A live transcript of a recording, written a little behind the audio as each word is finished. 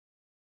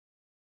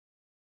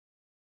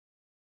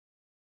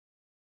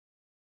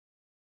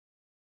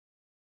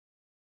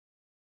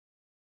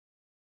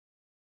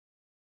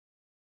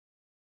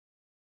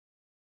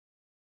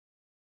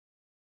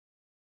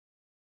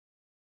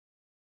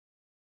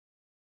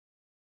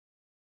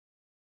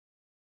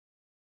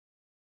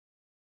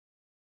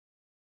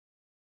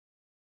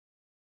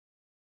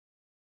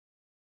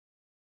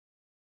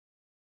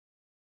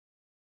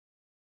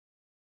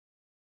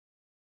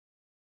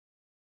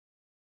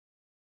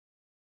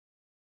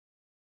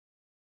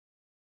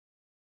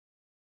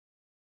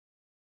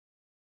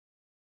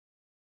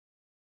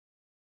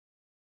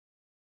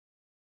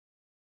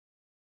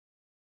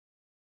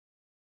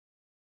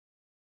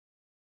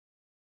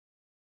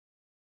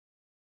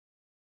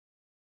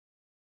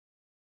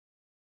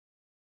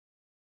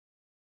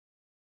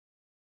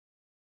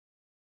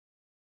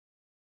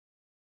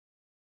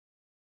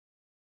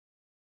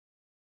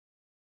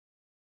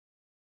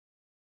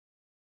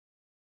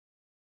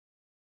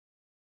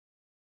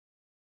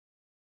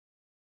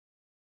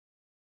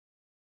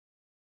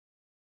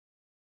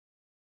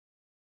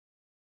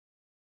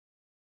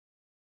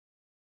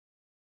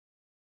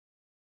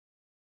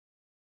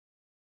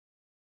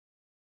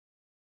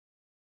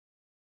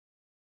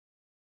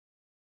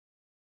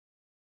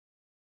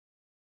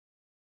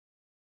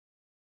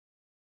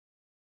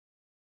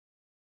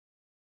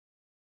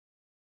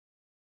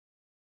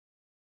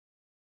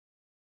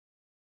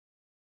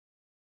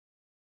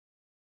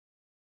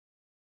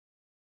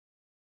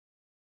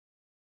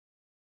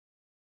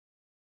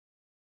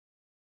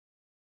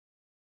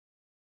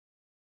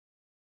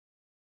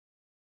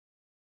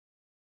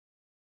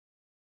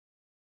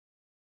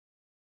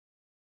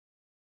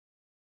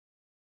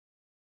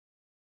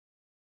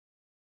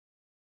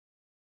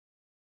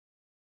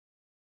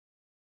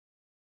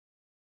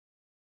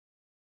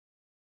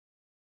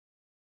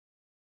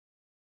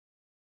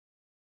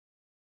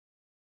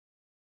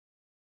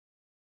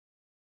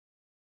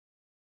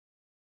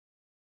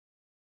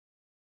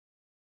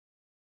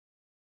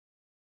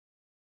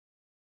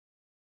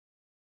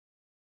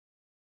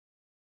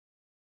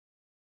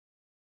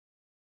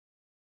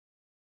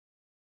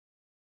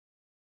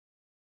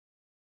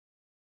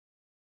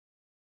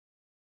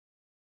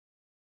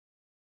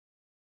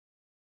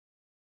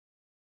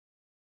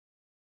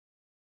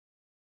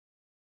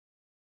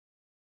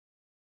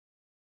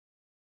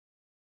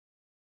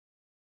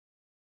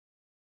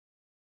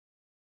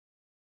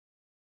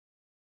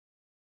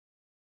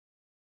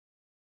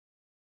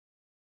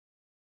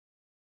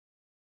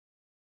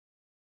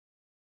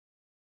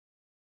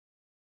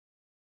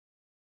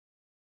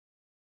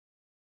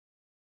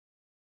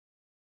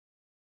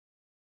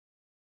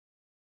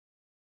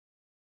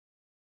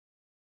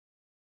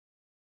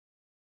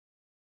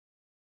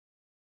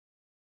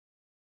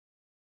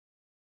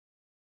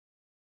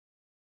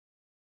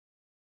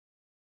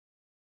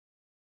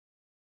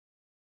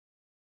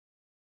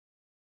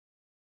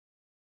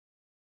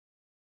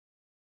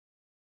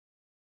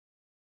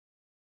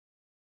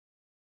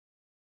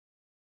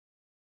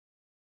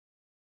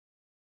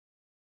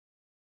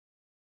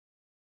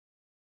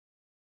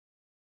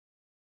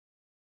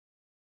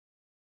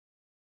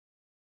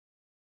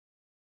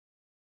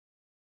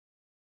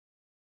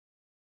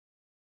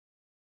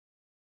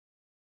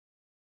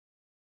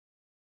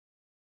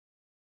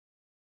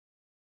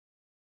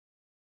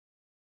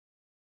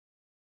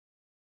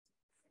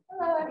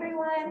Hello,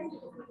 everyone.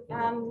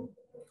 Let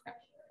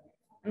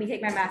me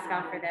take my mask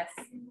off for this.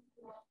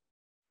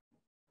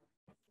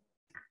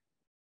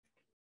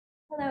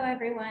 Hello,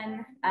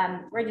 everyone.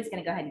 We're just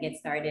going to go ahead and get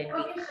started.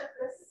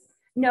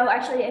 No,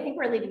 actually, I think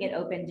we're leaving it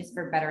open just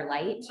for better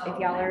light, if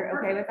y'all are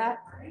okay with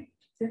that.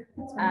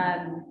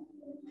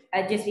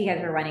 Just because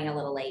we're running a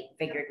little late,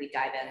 figured we'd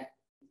dive in.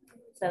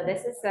 So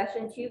this is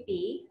session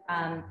 2B.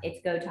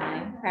 It's go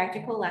time,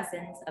 practical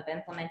lessons of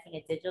implementing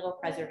a digital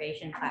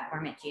preservation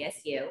platform at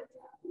GSU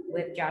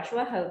with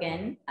Joshua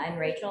Hogan and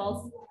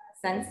Rachel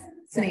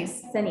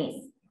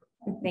Senese.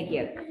 Thank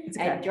you.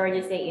 At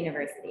Georgia State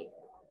University.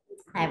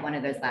 I have one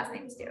of those last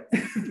names too.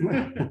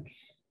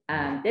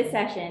 This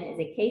session is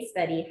a case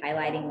study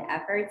highlighting the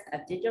efforts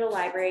of digital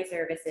library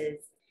services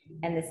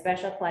and the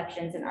special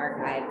collections and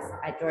archives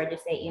at Georgia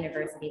State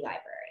University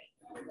Library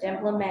to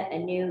implement a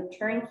new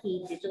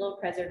turnkey digital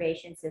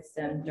preservation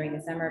system during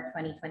the summer of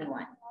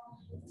 2021.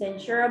 To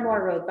ensure a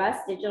more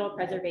robust digital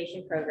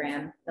preservation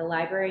program, the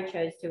library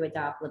chose to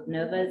adopt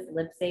LibNova's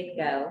LibSafe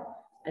Go,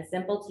 a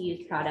simple to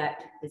use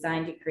product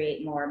designed to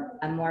create a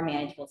more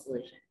manageable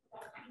solution.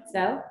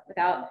 So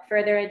without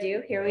further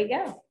ado, here we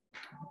go.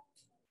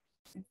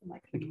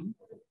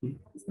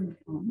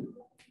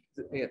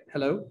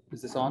 Hello,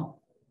 is this on?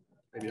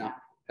 Maybe not.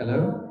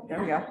 Hello? There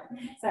we go.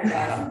 Sorry,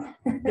 guys.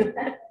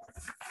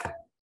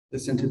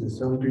 Listen to the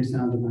sultry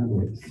sound of my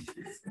voice.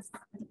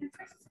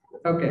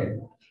 Okay.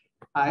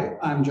 Hi,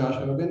 I'm Josh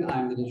Hogan.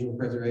 I'm the Digital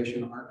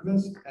Preservation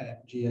Archivist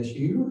at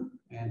GSU,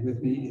 and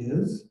with me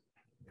is...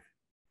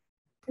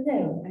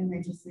 Hello, I'm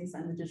Rachel Senese.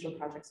 I'm the Digital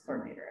Projects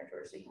Coordinator at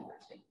Georgia State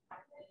University.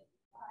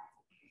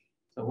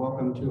 So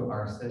welcome to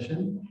our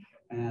session,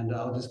 and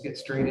I'll just get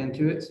straight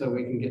into it so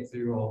we can get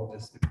through all of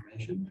this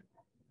information.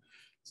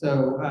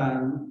 So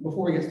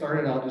before we get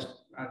started, I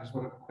just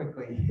want to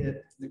quickly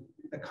hit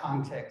the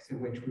context in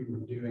which we were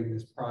doing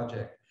this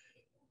project.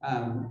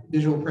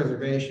 Digital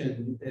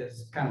preservation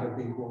is kind of a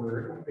big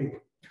word, a big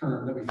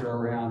term that we throw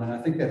around, and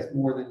I think that's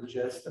more than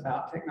just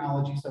about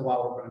technology. So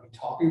while we're going to be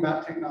talking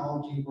about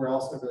technology, we're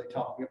also really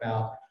talking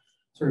about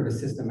sort of a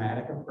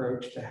systematic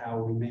approach to how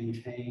we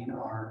maintain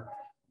our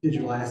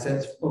digital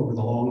assets over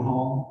the long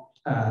haul.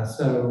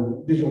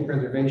 So digital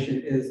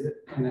preservation is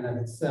in and of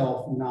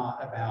itself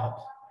not about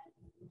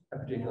a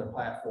particular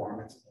platform.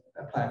 It's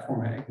a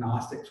platform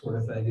agnostic sort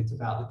of thing. It's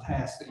about the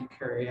tasks that you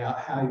carry out,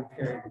 how you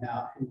carry them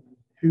out,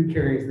 who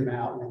carries them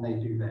out when they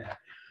do that.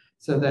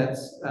 So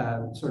that's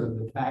sort of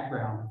the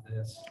background of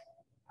this.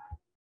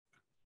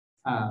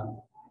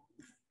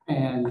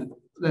 And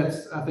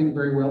that's, I think,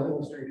 very well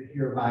illustrated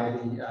here by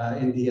the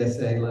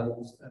NDSA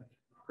levels of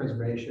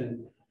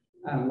preservation.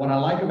 What I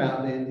like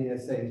about the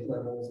NDSA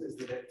levels is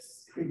that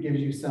it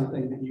gives you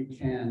something that you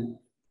can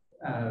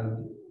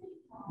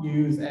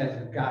use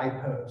as a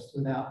guidepost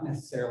without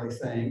necessarily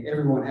saying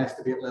everyone has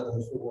to be at level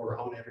 4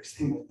 on every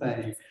single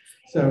thing.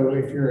 So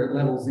if you're at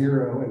level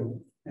 0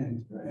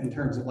 and in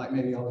terms of like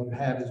maybe all you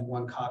have is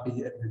one copy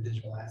of your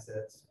digital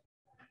assets,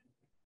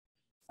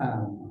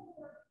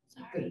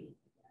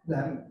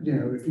 that, you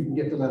know, if you can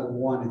get to level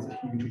 1, it's a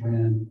huge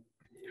win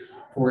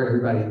for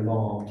everybody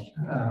involved.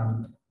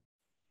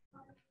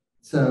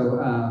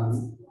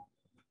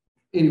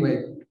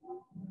 Anyway,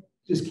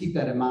 just keep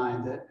that in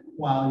mind that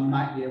while you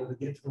might be able to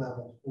get to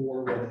level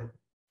 4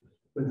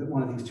 with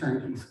one of these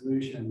turnkey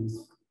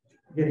solutions,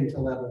 getting to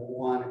level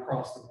 1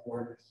 across the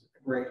board is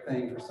a great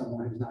thing for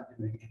someone who's not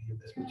doing any of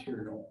this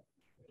material.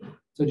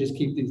 So just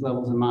keep these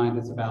levels in mind.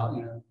 It's about,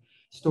 you know,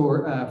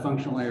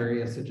 functional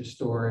areas such as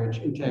storage,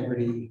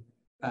 integrity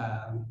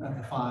of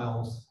the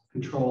files,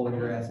 control of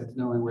your assets,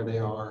 knowing where they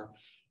are,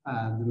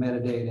 the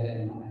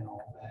metadata, and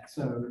all of that.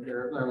 So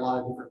there are a lot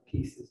of different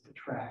pieces to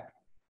track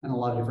and a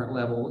lot of different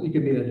levels. You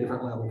could be at a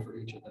different level for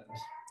each of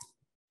those.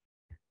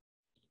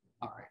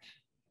 All right.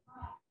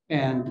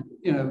 And,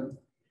 you know,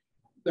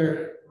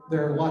 there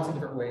are lots of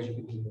different ways you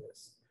can do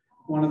this.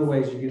 One of the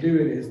ways you can do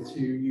it is to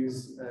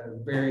use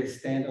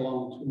various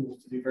standalone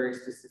tools to do very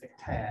specific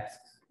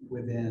tasks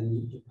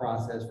within the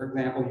process. For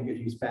example, you could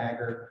use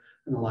Bagger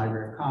in the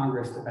Library of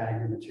Congress to bag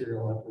your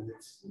material up with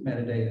its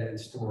metadata and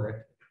store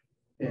it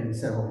in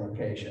several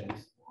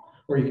locations.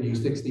 Or you can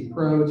use 60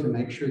 Pro to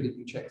make sure that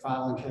you check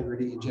file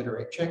integrity and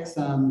generate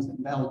checksums and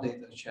validate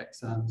those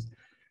checksums,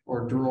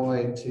 or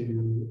Droid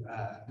to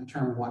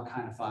determine what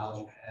kind of files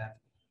you have.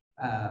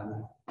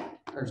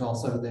 There's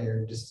also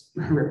there just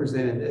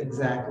represented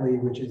exactly,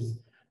 which is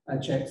a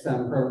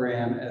checksum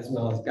program, as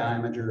well as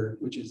Geimager,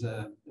 which is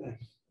a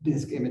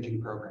disk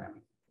imaging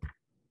program.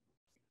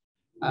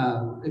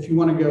 If you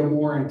want to go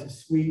more into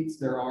suites,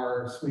 there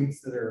are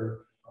suites that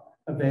are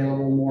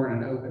available more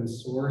in an open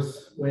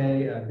source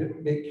way.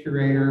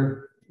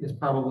 BitCurator is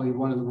probably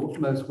one of the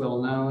most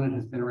well known and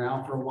has been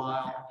around for a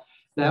while.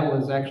 That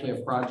was actually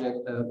a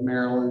project of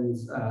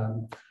Maryland's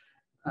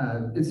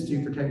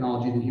Institute for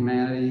Technology and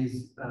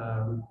Humanities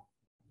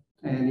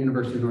and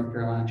University of North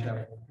Carolina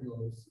Chapel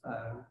Hill's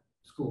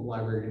School of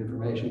Library and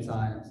Information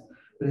Science,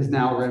 but is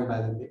now run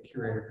by the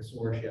BitCurator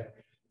Consortia.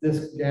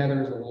 This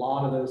gathers a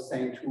lot of those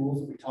same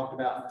tools that we talked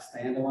about in the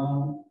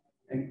standalone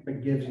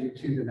but gives you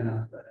to them in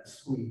a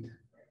suite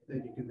that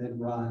you can then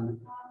run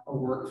a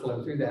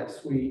workflow through that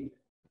suite,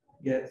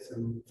 get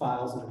some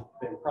files that have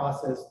been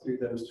processed through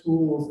those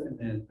tools, and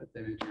then put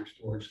them into your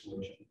storage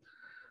solution.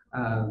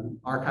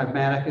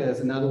 Archivematica is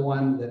another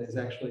one that is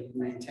actually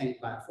maintained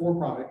by a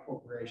for-profit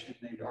corporation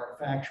named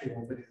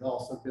Artifactual, but is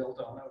also built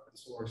on open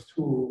source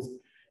tools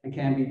and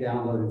can be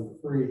downloaded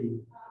for free.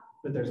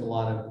 But there's a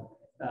lot of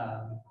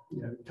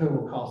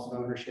total cost of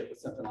ownership with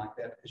something like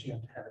that, because you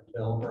have to have a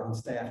developer on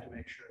staff to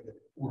make sure that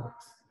it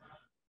works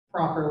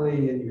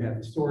properly and you have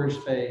the storage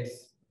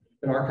space.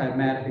 But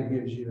Archivematica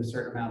gives you a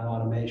certain amount of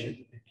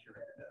automation that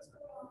Curator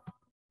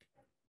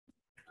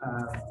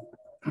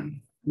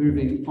doesn't.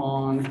 Moving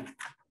on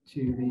to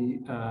the,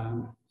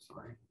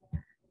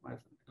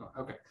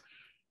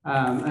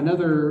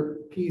 another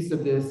piece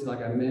of this,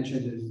 like I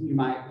mentioned, is you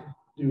might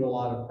do a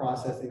lot of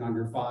processing on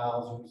your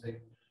files using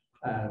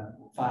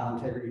file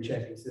integrity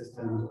checking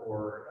systems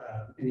or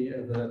any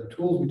of the other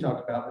tools we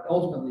talked about, but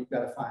ultimately you've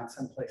got to find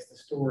some place to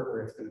store it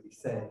where it's going to be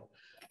safe.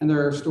 And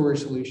there are storage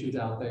solutions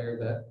out there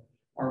that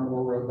are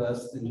more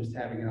robust than just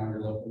having it on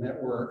your local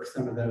network.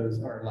 Some of those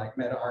are like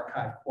Meta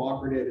Archive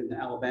Cooperative and the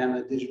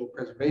Alabama Digital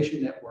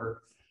Preservation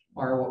Network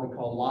are what we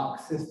call lock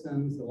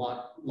systems.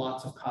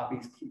 Lots of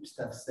copies keep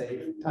stuff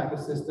safe type of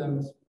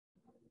systems.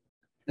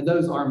 And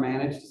those are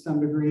managed to some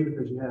degree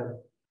because you have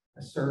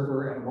a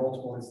server at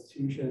multiple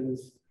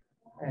institutions,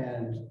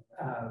 and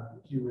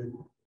you would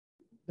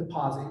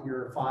deposit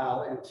your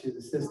file into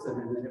the system,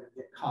 and then it would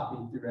get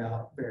copied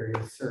throughout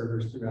various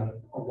servers throughout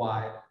a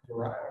wide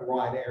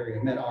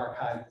area. Meta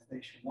Archive is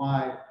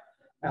nationwide.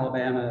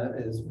 Alabama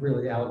is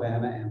really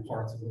Alabama and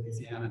parts of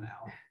Louisiana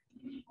now.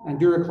 And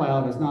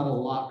DuraCloud is not a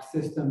lock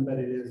system, but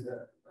it is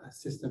a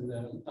system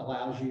that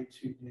allows you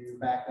to do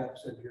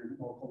backups of your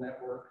local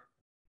network.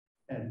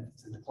 And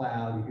it's in the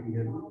cloud. You can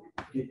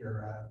get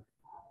your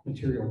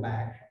material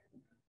back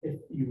if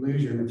you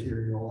lose your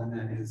material, and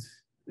that is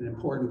an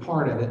important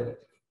part of it.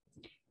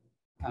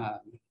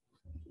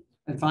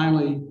 And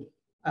finally,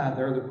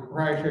 there are the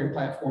proprietary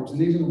platforms, and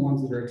these are the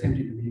ones that are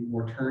attempting to be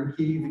more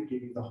turnkey, that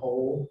give you the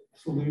whole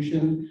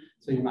solution.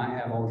 So you might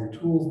have all your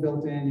tools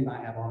built in, you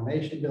might have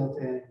automation built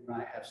in, you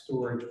might have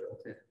storage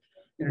built in.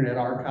 Internet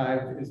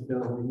Archive is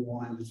building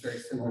one that's very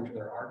similar to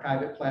their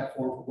Archive It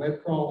platform for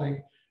web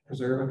crawling.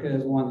 Preservica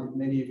is one that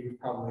many of you have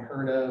probably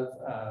heard of,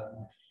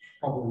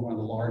 probably one of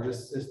the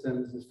largest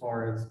systems as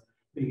far as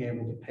being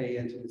able to pay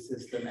into the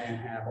system and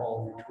have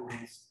all of your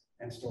tools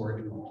and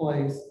storage in one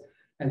place.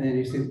 And then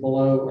you see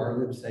below are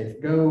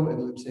LibSafe Go and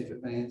LibSafe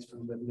Advanced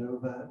from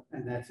LibNova,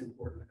 and that's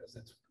important because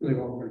that's really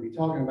what we're going to be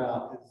talking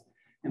about, is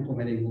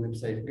implementing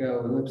LibSafe Go.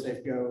 And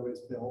LibSafe Go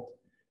is built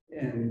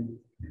in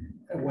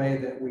a way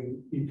that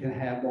you can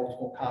have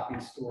multiple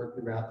copies stored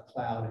throughout the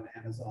cloud and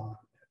Amazon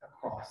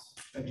across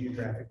a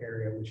geographic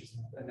area, which is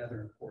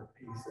another important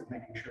piece of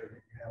making sure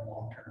that you have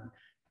long-term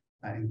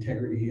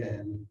integrity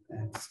and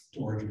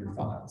storage of your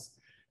files.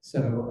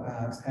 So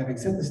having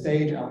set the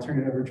stage, I'll turn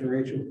it over to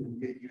Rachel, who will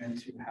get you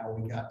into how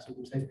we got to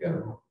LibSafe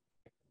Go.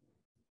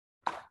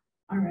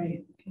 All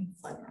right.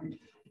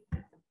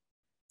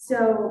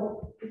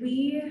 So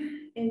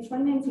in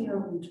 2019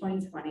 or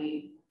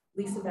 2020,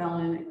 Lisa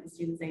Bellin and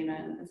Christine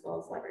Zaman, as well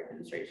as Library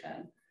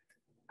Administration,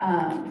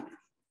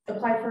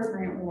 applied for a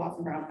grant with the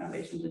Watson Brown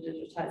Foundation to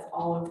digitize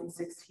all of the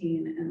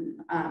 16 and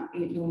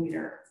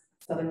 8mm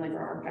Southern Labor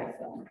Archive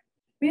film.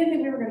 We didn't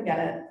think we were going to get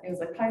it. It was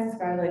like pie in the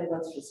sky, like,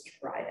 let's just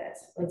try it.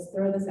 Let's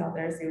throw this out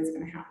there, see what's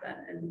going to happen,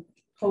 and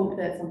hope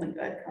that something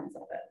good comes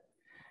of it.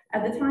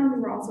 At the time, we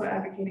were also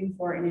advocating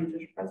for a new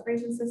digital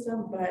preservation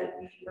system, but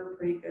we were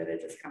pretty good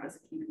at just kind of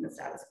keeping the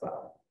status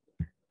quo.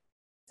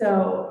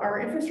 So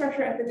our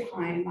infrastructure at the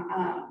time,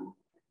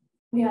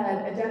 we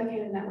had a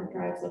dedicated network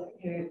drive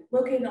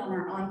located on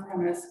our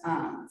on-premise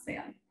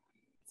SAN.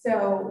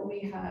 So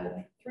we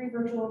had 3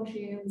 virtual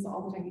machines,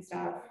 all the techie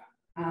stuff.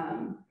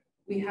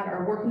 We had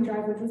our working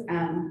drive, which was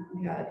M.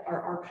 We had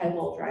our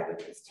archival drive,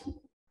 which was T.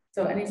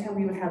 So anytime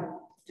we would have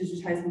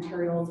digitized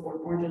materials or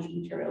more digital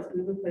materials,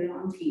 we would put it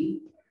on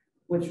T,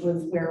 which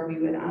was where we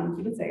would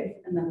keep it safe.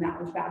 And then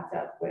that was backed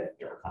up with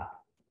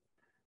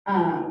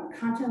DuraCloud.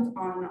 Content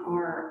on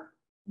our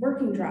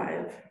working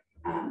drive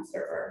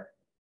server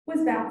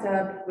was backed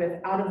up with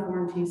out of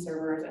warranty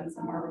servers and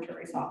some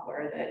arbitrary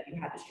software that you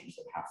had to change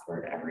the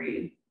password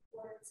every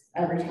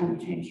time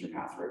you changed your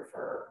password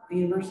for the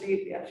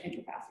university. You had to change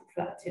your password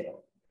for that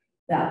too.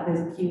 That plays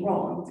a key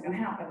role in what's going to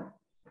happen.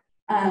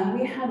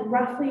 We had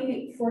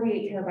roughly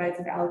 48 terabytes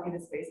of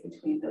allocated space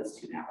between those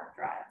 2 network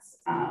drives.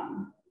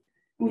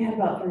 We had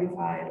about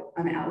 35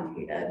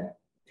 unallocated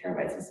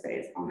terabytes of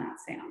space on that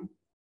SAN.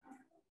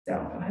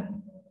 So go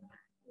ahead.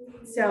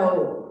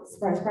 So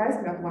surprise, surprise,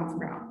 we got the Watson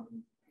Brown.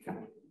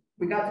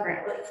 We got the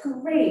grant. Like,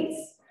 great.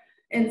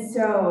 And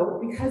so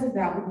because of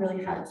that, we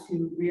really had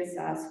to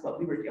reassess what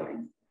we were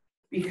doing,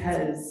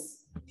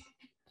 because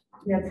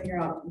we had to figure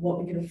out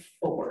what we could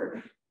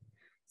afford.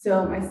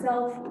 So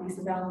myself,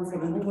 Lisa Bellin,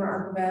 Southern Labor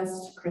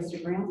Archivist,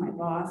 Krista Graham, my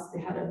boss, the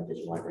head of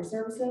Digital Library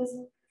Services,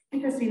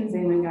 and Christine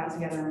Zaman got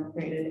together and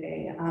created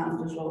a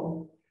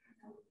digital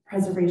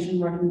preservation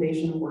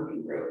recommendation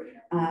working group.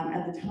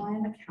 At the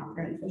time,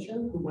 Catherine Fisher,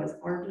 who was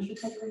our digital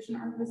preservation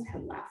archivist,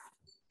 had left.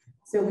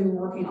 So we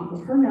were working off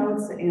of her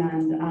notes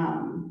and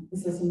the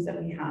systems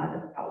that we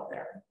had out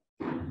there.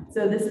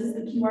 So this is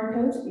the QR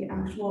code to the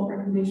actual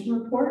recommendation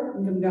report.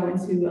 I'm going to go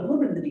into a little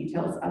bit of the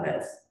details of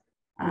it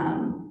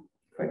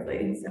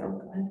quickly. So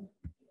go ahead.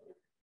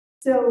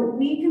 So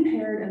we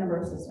compared a number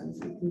of systems.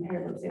 We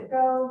compared LibSafe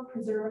Go,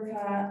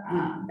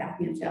 Preservica,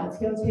 backing into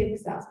LTO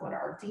tapes. That's what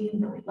our dean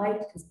really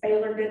liked because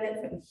Baylor did it,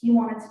 but he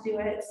wanted to do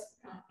it.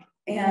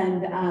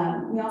 And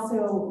we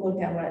also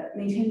looked at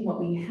maintaining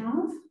what we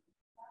have,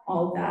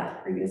 all of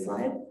that previous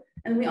slide.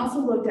 And we also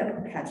looked at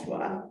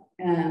Perpetua,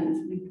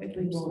 and we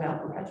quickly rolled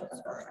out Perpetua.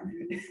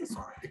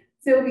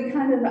 So we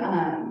kind of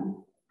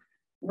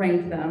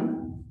ranked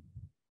them.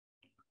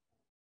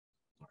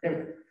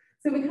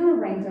 So we kind of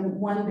ranked them,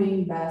 one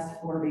being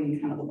best, four being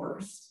kind of the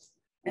worst.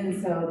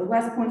 And so the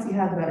less points you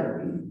had,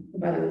 the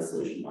better the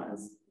solution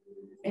was.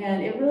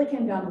 And it really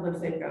came down to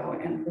LibSafe Go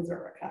and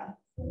Preservica.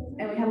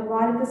 And we had a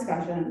lot of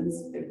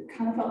discussions. It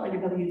kind of felt like a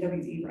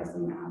WWE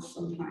wrestling match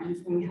sometimes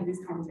when we had these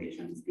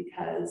conversations,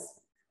 because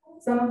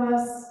some of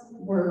us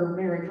were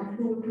very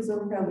comfortable with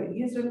Preservica. We'd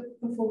used it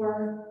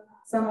before.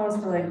 Some of us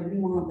were like, we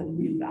want the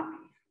new guy.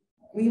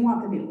 We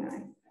want the new guy.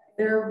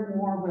 They're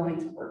more willing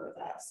to work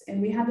with us.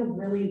 And we had to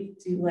really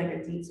do like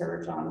a deep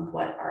search on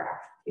what our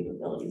actual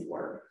capabilities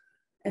were.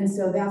 And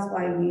so that's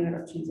why we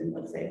ended up choosing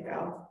LibSafe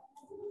Go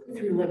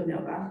through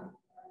LibNova.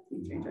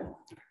 You change it.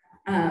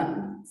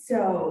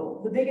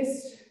 So the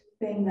biggest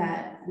thing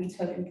that we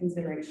took in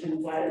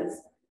consideration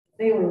was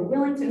they were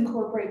willing to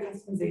incorporate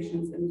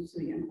customizations into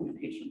the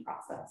implementation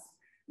process.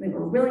 They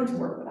were willing to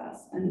work with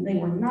us, and they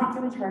were not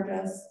going to charge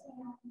us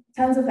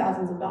tens of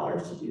thousands of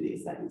dollars to do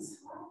these things.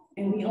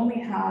 And we only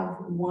have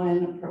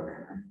one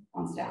programmer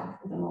on staff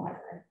within the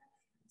library.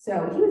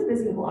 So he was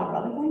busy with a lot of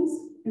other things.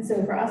 And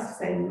so for us to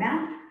say,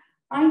 Matt,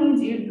 I need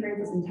you to create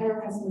this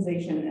entire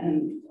customization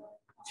and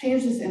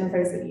change this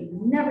interface that you've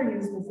never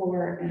used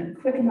before in a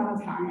quick amount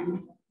of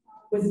time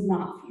was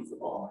not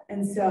feasible.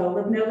 And so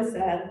LibNova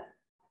said,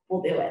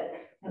 we'll do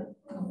it.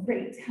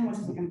 Great, how much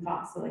is it going to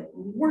cost? So like,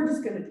 we're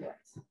just going to do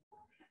it.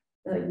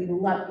 They're like, we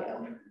love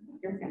you.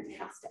 You're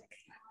fantastic.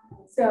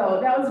 So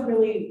that was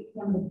really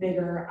one of the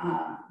bigger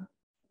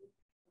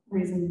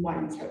reasons why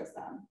we chose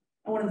them.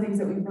 And one of the things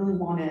that we really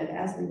wanted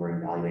as we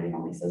were evaluating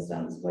all these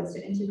systems was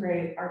to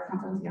integrate our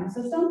content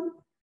system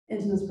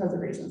into this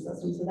preservation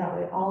system. So that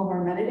way all of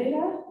our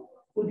metadata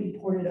would be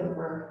ported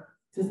over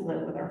to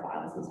live with our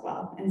files as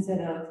well, instead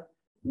of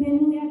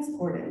manually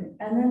exporting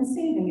and then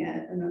saving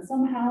it and then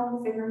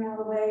somehow figuring out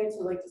a way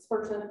to like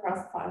disperse it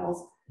across the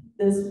files.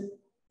 This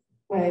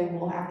way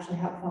we'll actually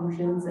have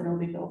functions and it'll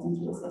be built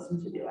into the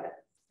system to do it.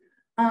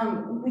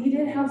 We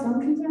did have some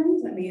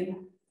concerns. I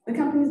mean, the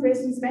company is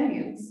based in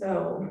Spain,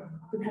 so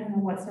depending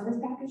on what service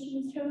package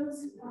you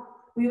chose,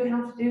 we would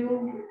have to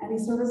do any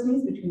service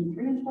needs between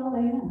 3 and 12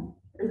 a.m.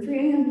 or 3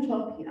 a.m. to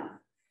 12 p.m.,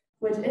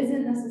 which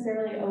isn't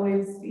necessarily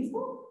always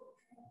feasible.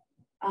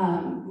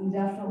 We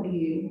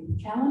definitely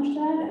challenged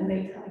that, and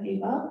they kind of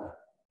gave up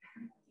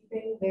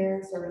keeping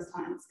their service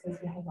times because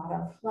we had a lot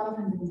of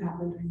things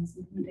happen during this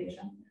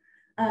implementation.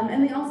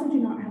 And they also do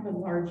not have a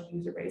large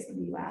user base in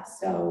the US,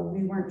 so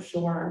we weren't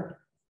sure,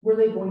 were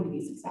they going to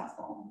be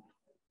successful?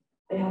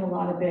 They had a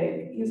lot of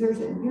big users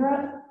in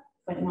Europe,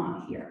 but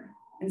not here.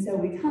 And so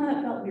we kind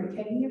of felt we were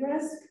taking a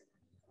risk,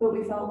 but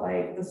we felt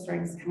like the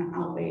strengths kind of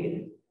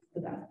outweighed the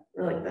benefit,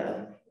 or like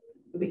the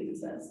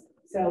weaknesses.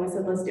 So we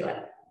said, let's do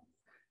it.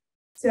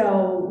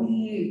 So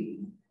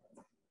we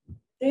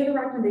gave the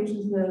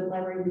recommendation to the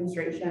library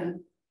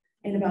administration.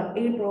 In about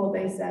April,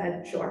 they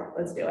said, sure,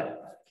 let's do it.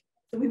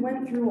 So we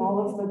went through all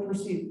of the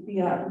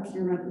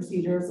procurement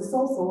procedures, the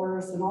sole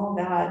source and all of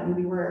that. And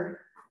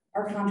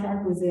our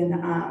contract was in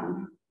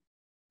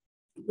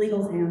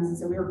legal's hands. And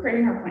so we were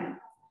creating our plan.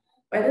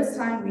 By this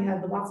time, we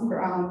had the Watson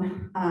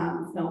Brown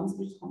films,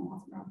 we just call them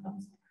Watson Brown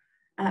films,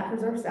 at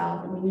Preserve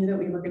South, and we knew that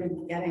we were going to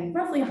be getting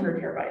roughly 100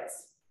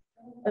 terabytes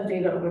of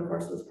data over the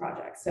course of this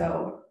project.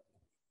 So,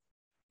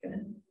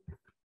 good.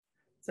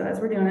 So as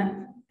we're doing it,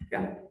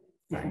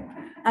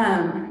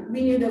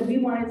 we knew that we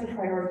wanted to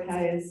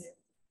prioritize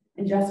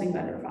ingesting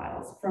vendor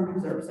files from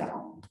Preserve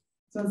South.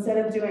 So instead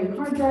of doing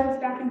hard drives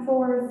back and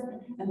forth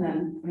and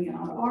then putting it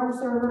on our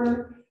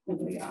server and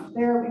putting it on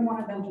there, we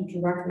wanted them to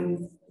directly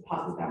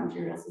deposit that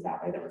material, so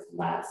that way there was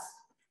less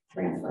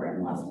transfer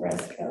and less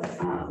risk of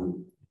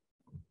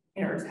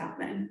errors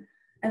happening.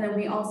 And then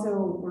we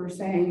also were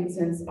saying,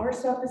 since our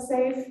stuff is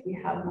safe, we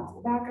have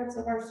multiple backups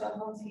of our stuff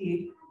on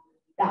T,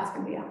 that's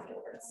going to be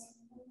afterwards.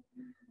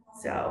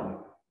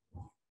 So,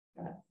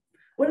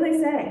 what do they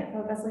say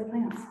about best laid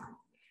plans?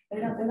 They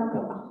don't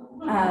go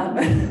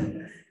well.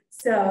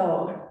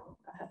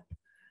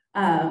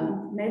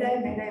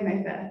 Mayday.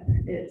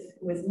 It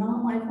was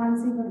not my fun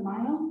Cinco de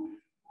Mayo.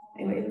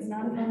 Anyway, it was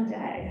not a fun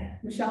day.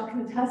 Michelle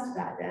can attest to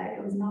that day.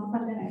 It was not a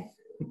fun day.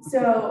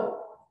 So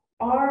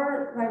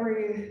our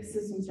library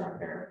systems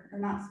director, or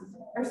not,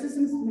 our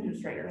systems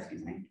administrator,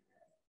 excuse me,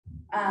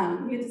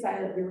 we had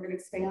decided that we were going to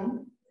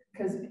expand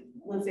because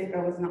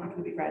LibSAFE was not going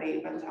to be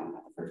ready by the time we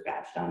got the first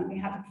batch done. We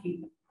had to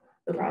keep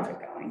the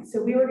project going.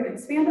 So we were going to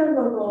expand our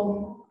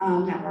local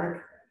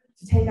network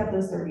to take up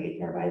those 38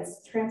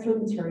 terabytes, transfer the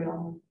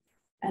material,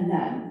 and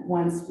then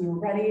once we were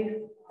ready,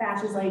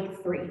 batches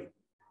like 3.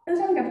 By the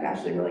time we got to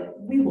batch 3, we were like,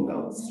 we will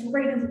go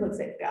straight into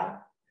LibSAFE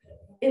now.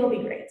 It'll be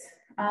great.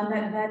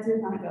 That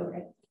did not go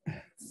great.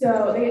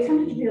 So they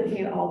attempted to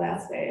relocate all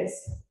that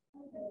space.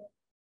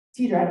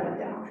 T drive went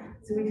down,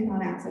 so we could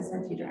not access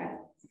our T drive.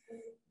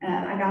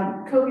 And I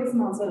got copious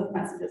amounts of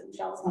messages from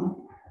Michelle's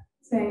home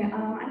saying,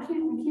 I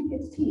can't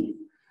get to T.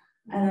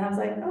 And then I was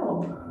like,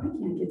 oh, I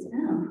can't get to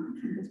M.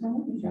 I can't get to my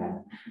working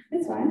drive.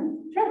 It's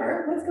fine.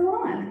 Trevor, what's going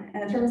on?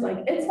 And Trevor's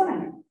like, it's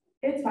fine.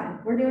 It's fine.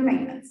 We're doing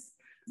maintenance.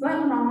 So that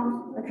went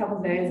on a couple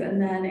of days, and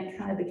then it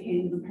kind of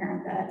became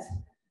apparent that,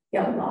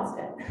 yeah, we lost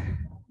it.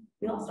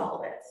 We lost all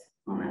of it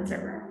on that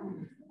server.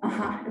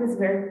 It was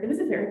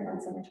a very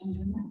hard summer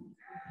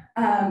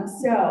 2021.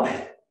 So,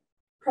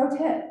 pro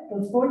tip,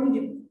 before you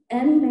do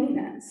any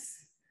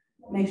maintenance,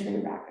 make sure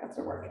your backups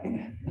are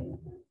working.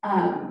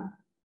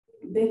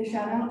 Big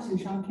shout out to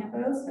Sean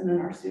Campos and then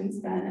our students,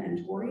 Ben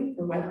and Tori,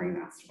 for weathering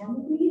that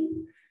storm with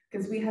me,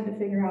 because we had to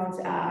figure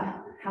out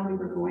how we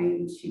were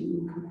going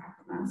to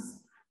compact the mess.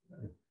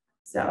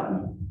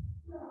 So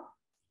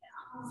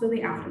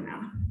the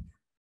aftermath.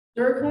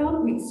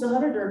 DirCloud, we still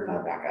had our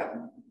DirCloud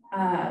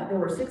backup. There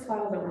were 6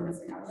 files that were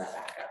missing out of that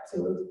backup, so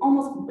it was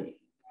almost complete.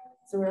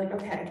 So we're like,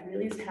 okay, we at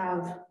least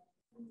have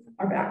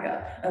our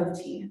backup of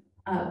T.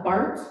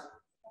 BART,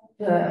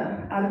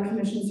 the out of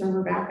commission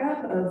server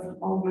backup of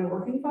all of my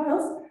working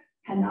files,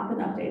 had not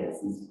been updated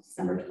since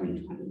December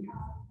 2020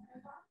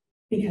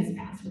 because the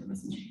password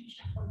wasn't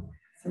changed.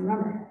 So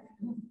remember,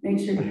 make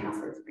sure your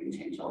passwords are being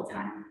changed all the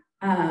time.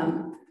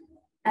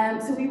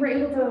 And so we were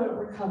able to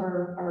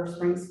recover our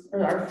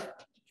our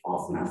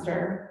fall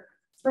semester.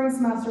 Spring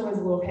semester was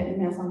a little hit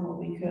and miss on what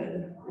we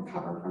could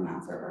recover from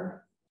that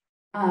server.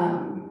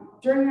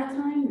 During that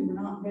time, we were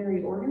not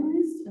very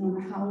organized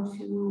on how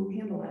to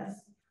handle this.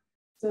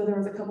 So there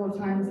was a couple of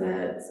times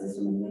that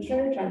system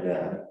administrator tried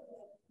to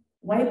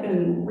wipe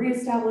and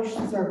reestablish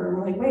the server. And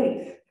we're like,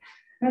 wait,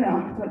 no,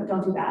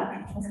 don't do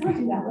that. Let's not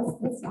do that.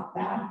 Let's stop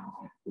that.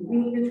 We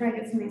need to try and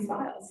get some of these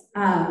files.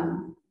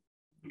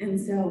 And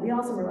so we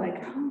also were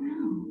like, oh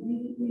no,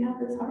 we have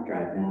this hard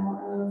drive now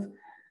of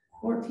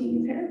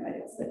 14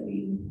 terabytes that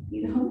we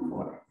need a home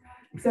for.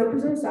 So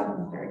Preserve Staff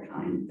was very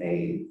kind.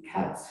 They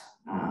kept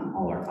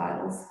all our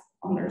files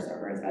on their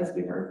servers as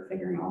we were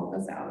figuring all of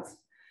this out.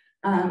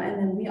 And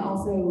then we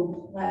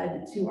also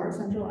pled to our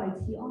central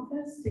IT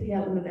office to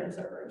get one of their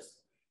servers,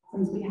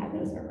 since we had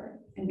no server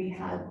and we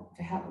had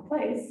to have a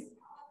place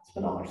to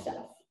put all our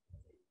stuff.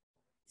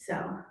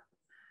 So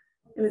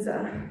it was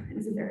a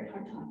very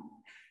hard time.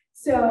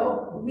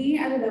 So we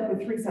ended up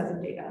with 3 sets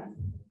of data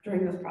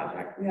during this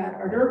project. We had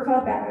our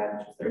DirCloud backup,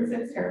 which was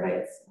 36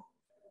 terabytes,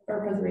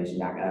 our preservation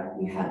backup.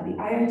 We had the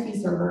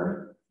IIT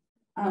server,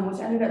 which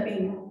ended up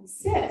being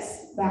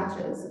 6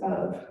 batches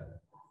of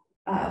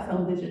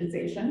film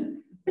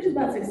digitization, which is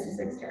about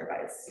 66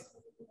 terabytes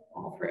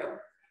all through.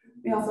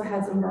 We also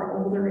had some of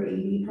our older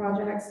AV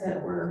projects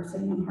that were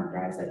sitting on hard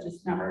drives that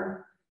just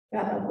never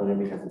got uploaded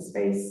because of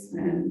space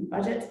and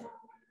budget.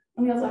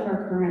 And we also had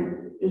our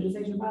current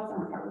digitization files and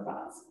our recovery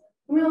files.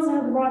 And we also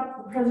had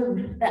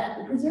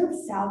the Preserve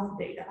South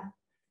data.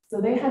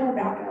 So they had our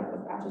backup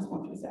of batches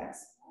 1 through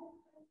 6,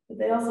 but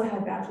they also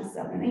had batches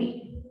 7 and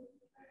 8.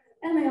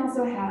 And they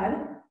also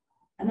had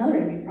another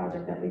AV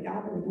project that we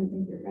got that we didn't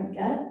think we were going to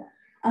get,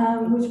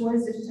 which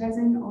was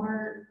digitizing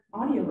our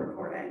audio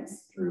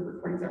recordings through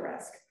Recordings at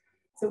Risk.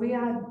 So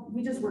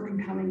we just were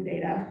compounding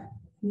data,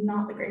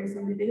 not the greatest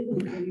thing to do,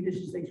 but we did a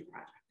digitization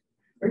project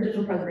or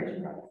digital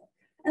preservation project.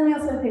 And we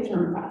also had page turn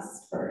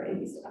requests for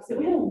AV stuff. So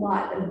we had a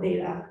lot of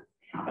data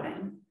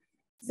happening.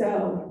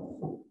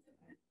 So,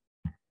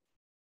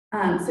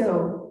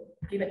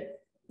 give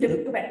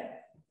it away.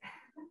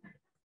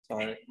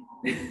 Sorry.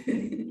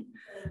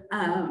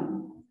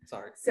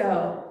 Sorry.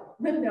 So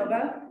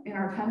LibNova in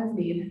our time of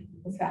need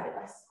was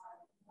fabulous.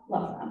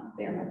 Love them.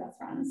 They are my best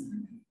friends.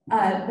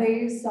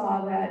 They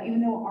saw that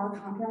even though our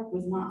contract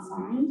was not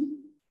signed,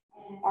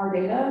 our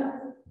data,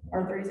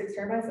 our 36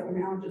 terabytes that were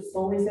now just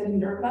solely sitting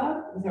in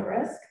DirCloud was at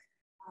risk.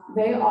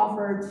 They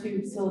offered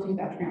to facilitate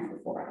that transfer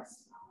for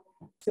us.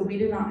 So we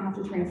did not have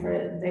to transfer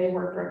it. They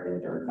worked directly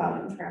with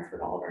DirCloud and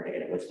transferred all of our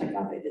data, which thank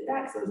God they did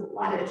that because there was a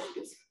lot of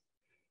issues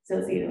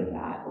associated with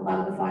that. A lot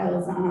of the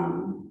files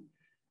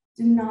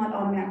did not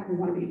automatically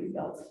want to be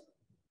rebuilt.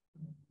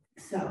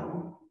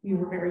 So we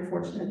were very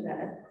fortunate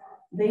that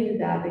they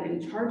did that. They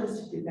didn't charge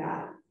us to do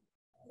that.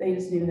 They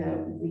just knew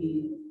that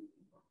we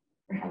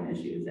were having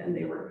issues and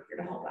they were here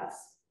to help us.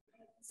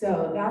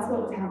 So that's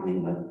what was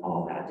happening with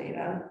all that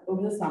data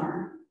over the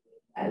summer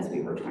as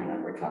we were trying to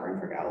recover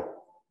and figure out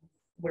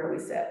where we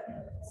sit.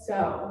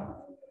 So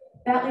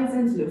that leads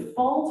into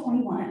fall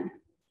 21,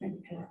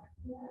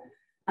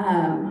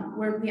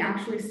 where we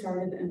actually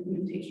started the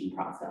implementation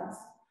process.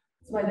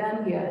 So by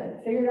then we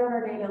had figured out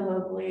our data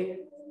locally.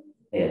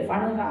 They had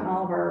finally gotten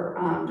all of our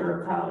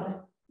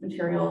DirCloud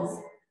materials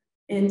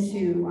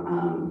into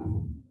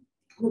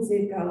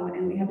LibSAFE Go,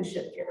 and we had to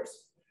shift gears.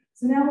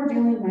 So now we're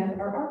dealing with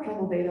our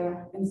archival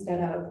data instead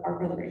of our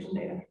preservation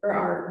data or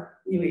our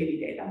new AV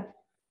data.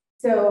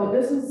 So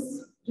this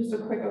is just a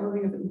quick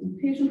overview of the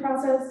implementation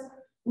process.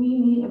 We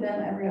meet with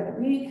them every other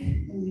week,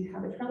 and we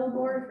have a Trello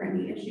board for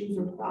any issues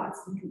or thoughts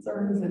and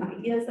concerns and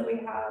ideas that we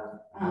have.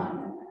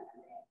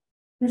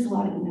 There's a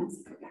lot of emails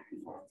that go back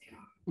and forth too.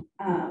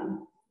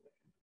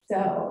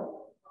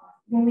 So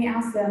when we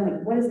asked them,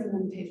 like, what does the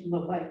implementation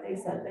look like? They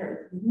said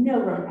there's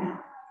no roadmap.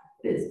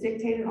 It is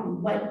dictated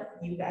on what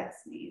you guys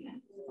need.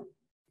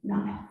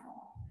 Not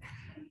helpful.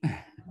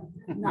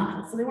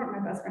 Not, so they weren't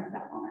my best friend at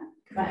that moment,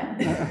 but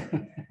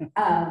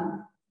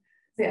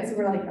so yeah, so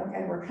we're like,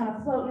 okay, we're kind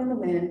of floating in the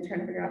wind, trying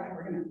to figure out how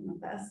we're gonna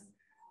implement this.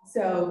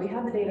 So we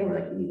have the data, we're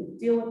like, we need to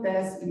deal with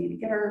this, we need to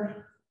get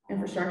our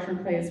infrastructure in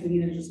place, we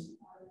need to just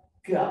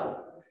go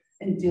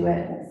and do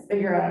it and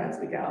figure it out as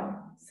we go.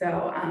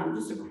 So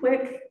just a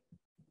quick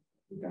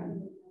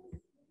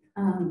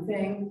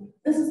thing.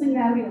 This is the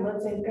Navigate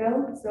LibSafe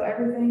Go. So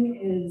everything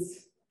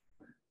is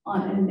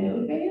on a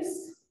node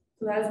base.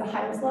 So that is the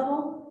highest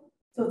level.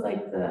 So it's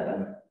like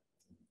the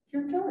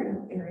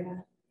curatorial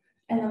area.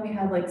 And then we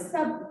have like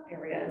sub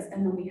areas,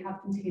 and then we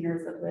have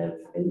containers that live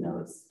in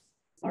those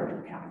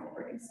larger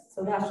categories.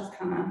 So that's just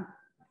kind of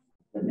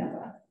the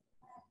NOVA.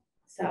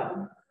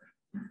 So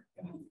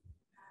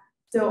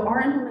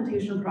our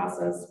implementation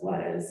process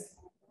was,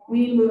 we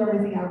need to move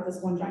everything out of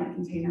this one giant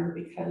container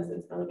because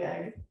it's really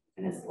big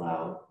and it's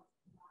slow,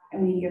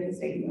 and we need to get this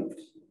data moved.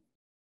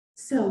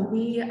 So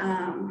we,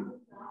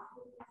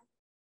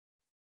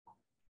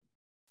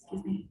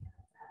 excuse me,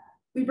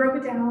 we broke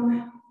it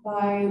down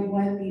by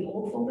what the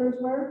old folders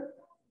were,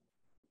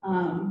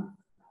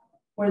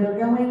 where they're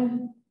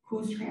going,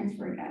 who's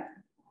transferring it.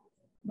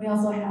 We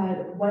also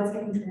had what's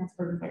getting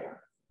transferred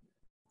where.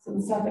 So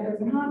the stuff that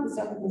goes in hot, the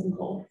stuff that goes in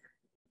cold.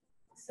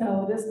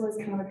 So this was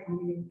kind of a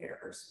comedy of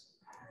errors.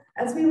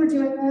 As we were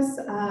doing this,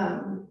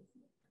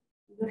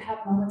 we would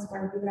have moments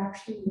where we would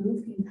actually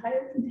move the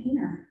entire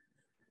container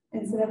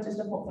instead of just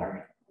a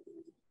folder.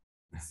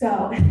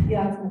 So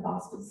yeah, that was my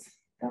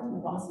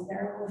boss's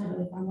error. It was a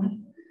really fun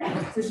one.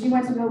 So she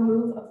went to go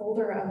move a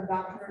folder of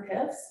about 100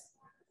 TIFFs,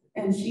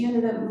 and she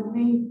ended up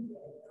moving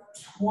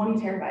 20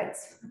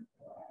 terabytes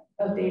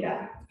of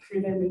data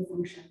through their new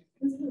function.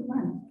 It was really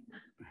fun.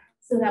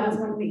 So that was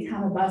when we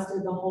kind of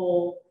busted the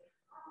whole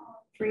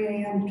 3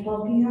 a.m. to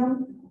 12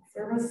 p.m.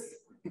 service.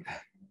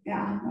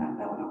 Yeah,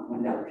 that went out the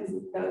window because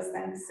of those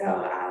things.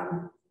 So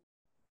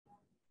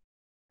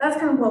that's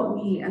kind of what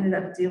we ended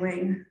up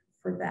doing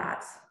for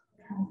that.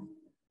 All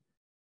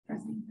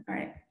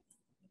right.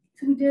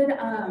 So we did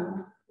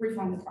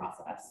refine the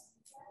process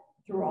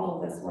through all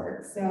of this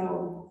work.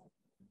 So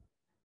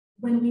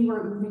when we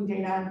were moving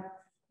data,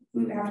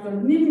 we would have to go to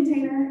the new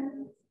container,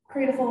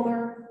 create a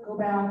folder, go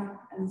back,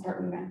 and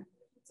start moving.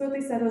 So what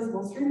they said was,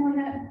 we'll streamline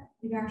it.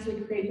 You can actually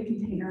create the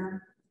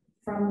container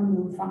from the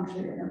move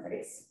function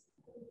interface.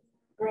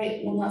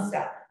 Great, one less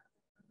step.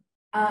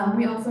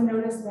 We also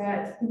noticed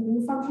that the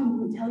move function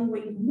wouldn't tell you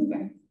what you're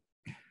moving.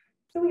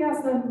 So we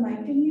asked them,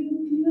 like, can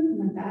you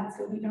implement that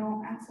so we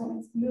don't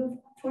accidentally move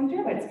 20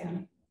 terabytes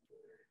again?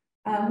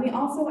 We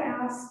also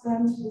asked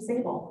them to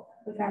disable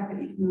the fact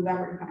that you can move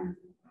every time.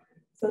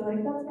 So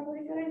like, that's probably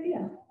a good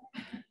idea.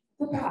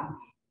 Look at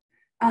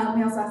that.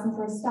 We also asked them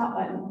for a stop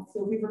button.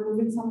 So if we were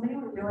moving something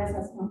and we realized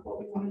that's not what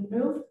we wanted to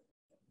move,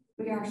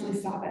 we can actually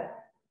stop it.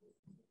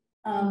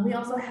 We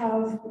also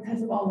have,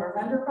 because of all of our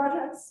vendor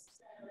projects,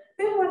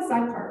 they have a lot of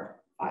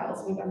sidecar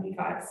files with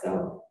MP5.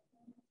 So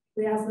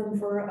we asked them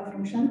for a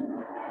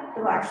function that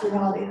will actually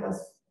validate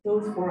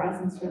those for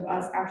us instead of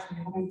us actually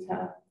having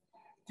to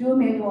do a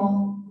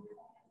manual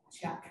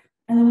check.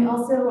 And then we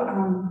also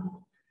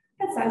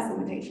had size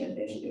limitation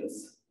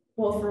issues,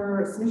 both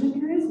for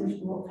submission areas, which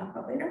we'll talk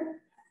about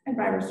later, and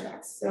virus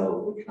checks.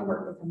 So we kind of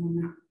work with them on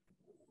that.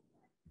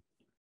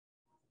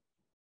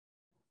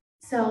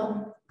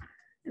 So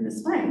in the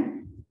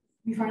spring,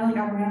 we finally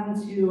got around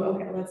to,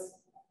 okay, let's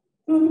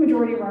move the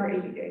majority of our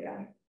AV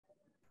data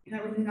and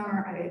everything on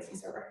our IAT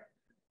server.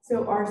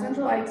 So our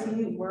central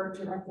IT worked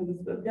directly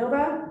with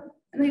LibNova,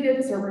 and they did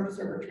the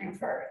server-to-server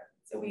transfer.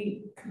 So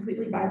we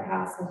completely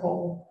bypassed the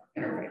whole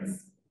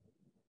interface.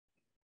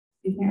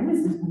 Excuse me, I'm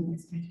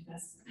listening to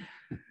this.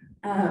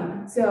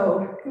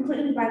 So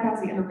completely bypass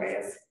the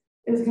interface.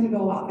 It was going to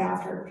go a lot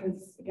faster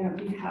because, again,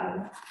 we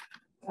had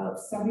about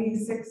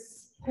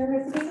 76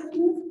 terabytes of data to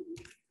move.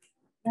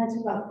 That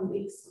took about 3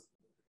 weeks.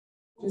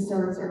 Just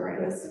server.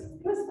 It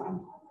was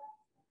fun.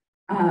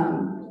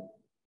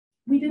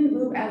 We didn't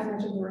move as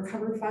much of the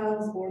recovered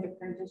files or the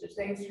current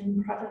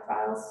digitization project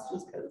files,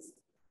 just because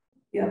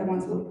the other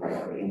ones were the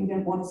priority, and we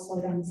didn't want to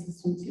slow down the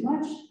system too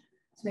much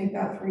to make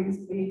that 3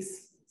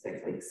 weeks,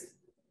 6 weeks.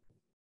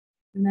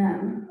 And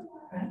then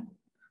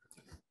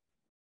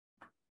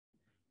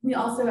we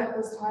also at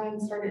this time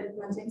started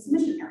implementing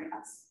submission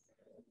areas.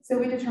 So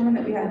we determined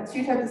that we had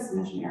 2 types of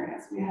submission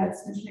areas. We had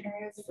submission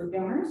areas for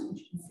donors,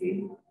 which you can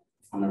see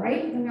on the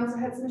right, and we also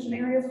had submission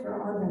areas for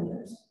our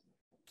vendors.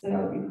 So that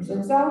would be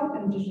Preserve South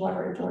and Digital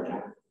Library of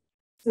Georgia.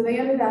 So we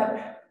ended up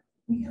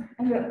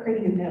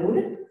creating a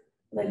node,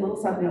 like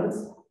little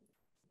subnodes.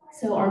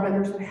 So our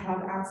vendors would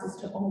have access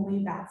to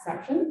only that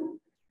section,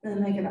 and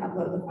then they can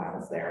upload the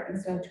files there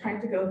instead of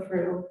trying to go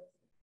through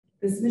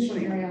this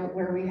mission area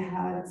where we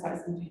had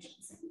size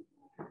limitations.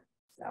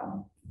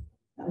 So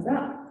that was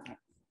that.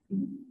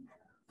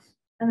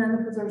 And then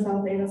the preserve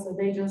file data, so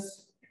they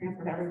just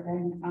transferred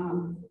everything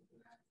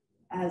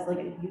as like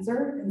a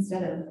user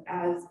instead of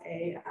as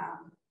a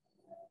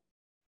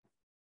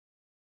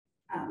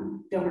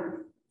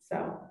donor.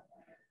 So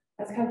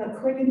that's kind of a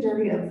quick and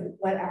dirty of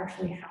what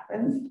actually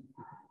happened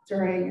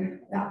during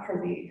that part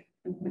of the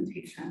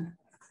implementation.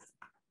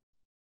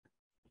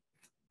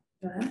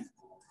 But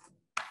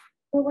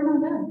we're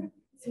not done.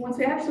 So once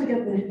we actually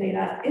get the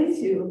data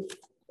into,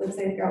 let's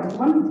say, go into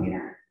one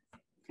container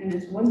and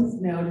it's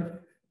one node,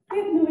 we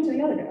have to move it to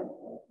the other node.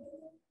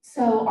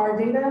 So our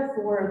data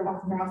for the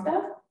walk and brow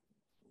stuff,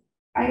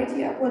 IoT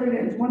uploaded it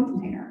into one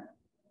container.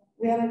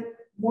 We had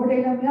more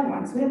data on the other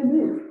one, so we had to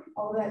move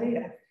all of that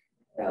data.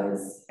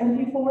 Those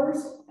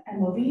MP4s,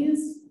 MOVs,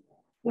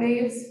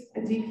 waves,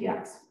 and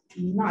DPX.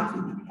 Do not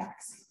do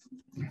DPX.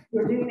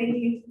 We're doing an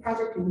AD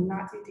project, do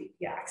not do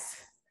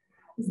DPX.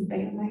 This is the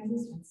bane of my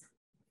existence.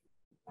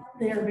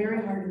 They are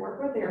very hard to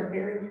work with. They are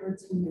very hard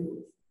to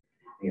move.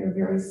 They are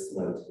very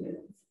slow to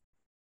move.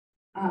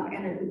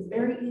 And it is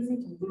very easy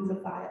to lose a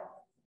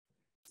file.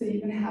 So you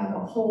can have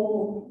a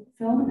whole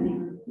film and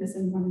you're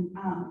missing one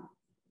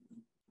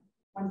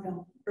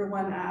film or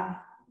one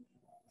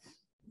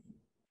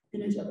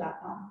image of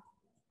that film.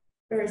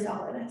 Very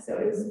solid. So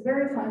it was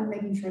very fun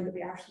making sure that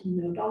we actually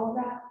moved all of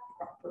that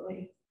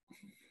properly.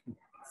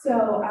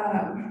 So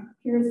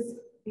here's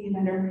the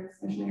vendor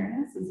submission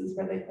areas. This is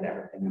where they put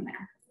everything in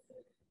there.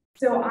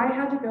 So I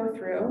had to go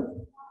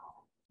through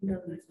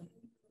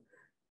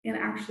and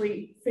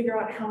actually figure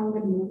out how I'm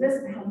going to move this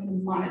and how I'm going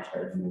to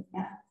monitor the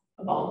movement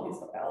of all of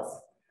these files.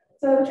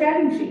 So the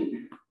tracking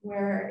sheet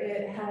where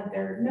it had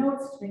their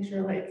notes to make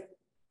sure, like,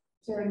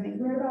 is there anything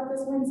weird about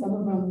this one? Some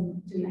of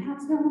them didn't have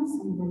sound,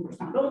 some of them were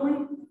sound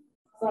only.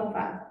 It's a lot of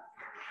fun.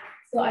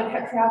 So I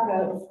kept track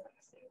of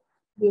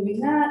moving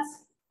that.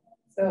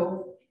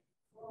 So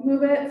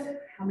move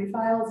it, how many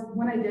files,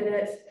 when I did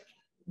it,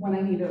 when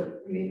I need to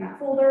rename that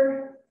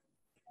folder,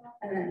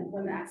 and then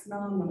when the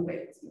XML and when the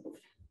wave was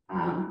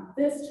moved.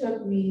 This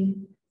took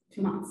me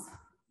 2 months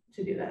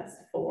to do this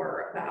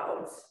for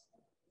about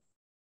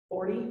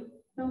 40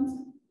 films,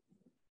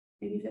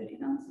 maybe 50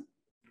 films.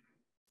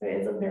 So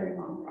it's a very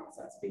long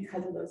process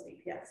because of those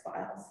DPX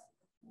files.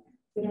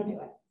 So don't do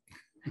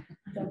it.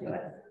 Don't do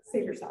it.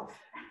 Save yourself.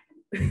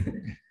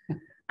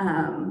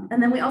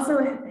 And then we also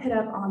hit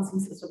up on some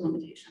system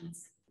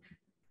limitations.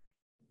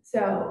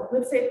 So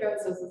LibSafe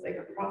goes as they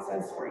can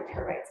process 40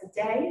 terabytes a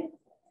day,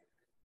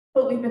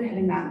 but we've been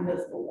hitting that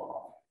invisible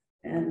wall.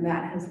 And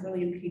that has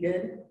really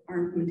impeded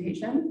our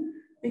implementation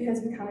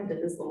because we kind of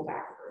did this little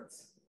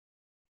backwards.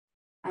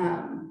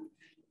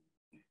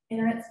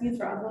 Internet speeds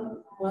for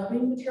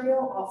uploading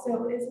material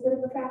also is a bit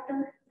of a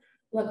factor.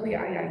 Luckily,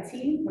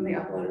 IIT, when they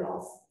uploaded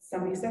all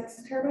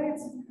 76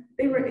 terabytes,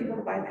 they were able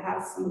to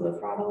bypass some of the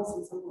throttles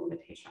and some of the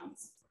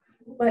limitations,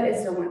 but it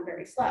still went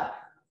very slow.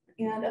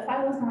 And a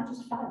file is not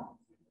just a file.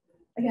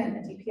 Again,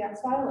 a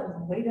DPX file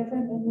is way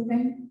different than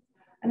moving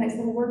a nice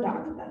little Word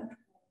document.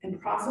 And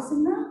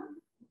processing that,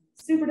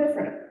 super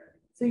different.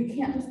 So you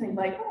can't just think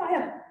like, oh, I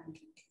have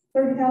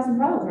 30,000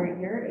 files right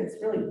here. It's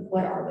really,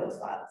 what are those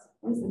files?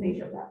 What is the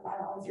nature of that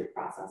file as you're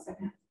processing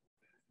it?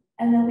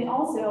 And then we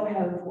also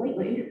have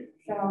lately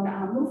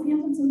found move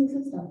phantoms in the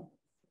system.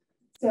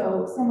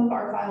 So some of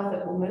our files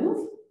that will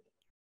move,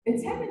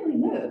 it's technically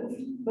moved,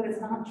 but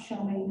it's not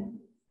showing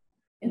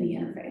in the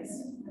interface,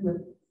 in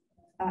the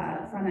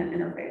front end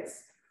interface.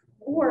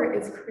 Or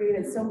it's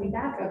created so many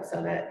backups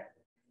so that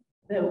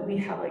we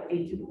have like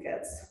 8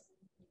 duplicates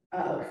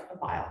of a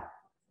file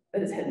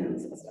that is hidden in the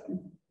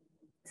system.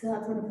 So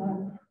that's sort of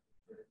fun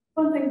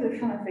thing to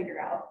kind of figure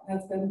out.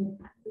 That's been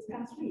this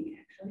past week,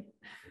 actually.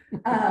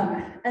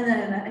 And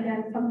then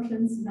again,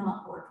 functions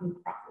not working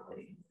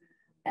properly.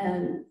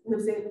 And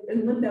LibSafe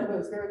and LibNova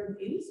is very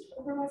confused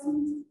over why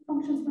some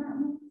functions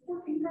weren't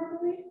working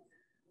properly.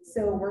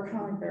 So we're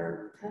kind of like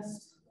their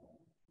test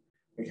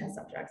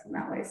subjects in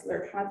that way. So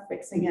they're kind of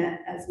fixing it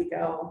as we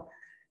go.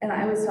 And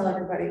I always tell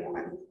everybody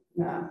on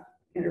the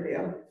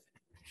interview,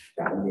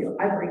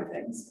 I break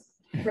things.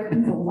 I break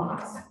things a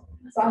lot.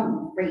 So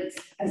I'm great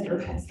as your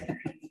tester.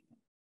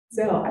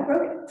 So I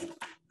broke it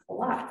a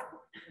lot.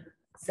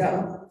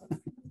 So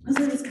those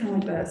are just kind of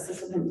like the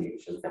system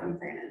limitations that I'm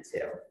ran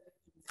into.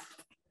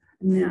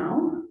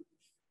 Now,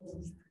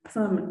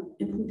 some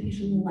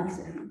implementation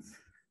lessons.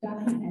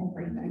 Document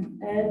everything,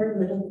 every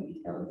little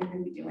detail if you're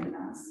going to be doing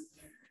this,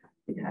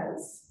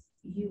 because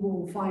you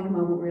will find a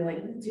moment where you're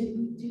like, did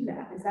we do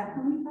that? Is that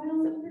how many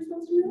files that we're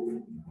supposed to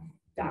move?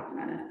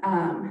 Document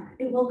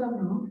it. It will go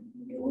wrong.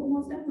 It will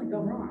most definitely go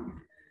wrong.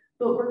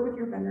 But work with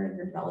your vendor and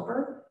your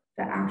developer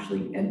to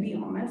actually and be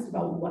honest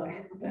about what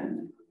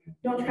happened.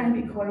 Don't try and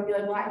be coy and be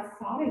like, well, I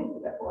thought I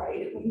did that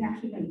right when you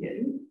actually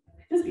didn't.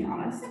 Just be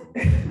honest.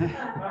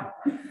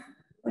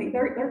 Like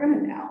they're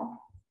gonna know,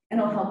 and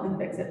it'll help them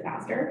fix it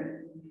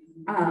faster.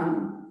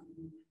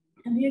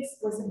 And be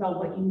explicit about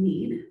what you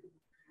need.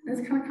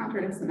 This kind of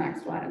contradicts the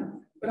next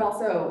one, but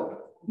also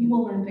you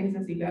will learn things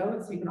as you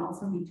go, so you can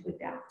also need to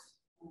adapt.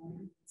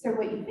 So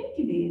what you think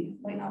you need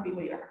might not be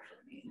what you actually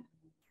need.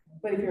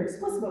 But if you're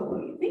explicit about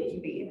what you think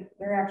you need,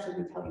 they're actually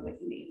going to tell you what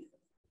you need.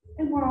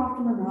 And more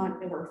often than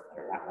not, it works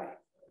better that way.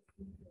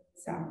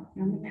 So I'm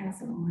going to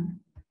pass it on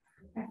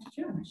back to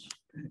Josh.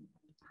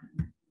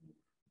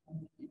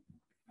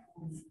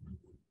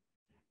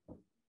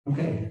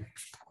 Okay,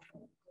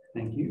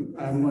 thank you.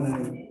 I'm going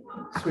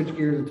to switch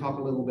gears and talk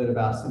a little bit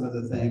about some of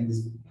the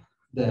things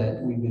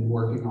that we've been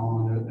working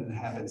on and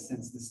happened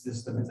since the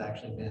system has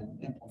actually been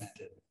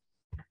implemented.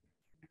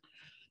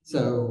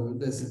 So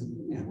this is,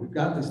 we've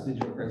got this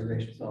digital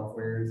preservation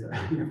software. So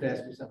you have to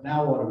ask yourself,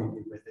 now what do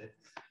we do with it?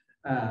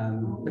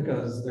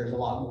 Because there's a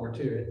lot more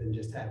to it than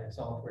just having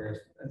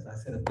software, as I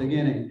said at the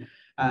beginning.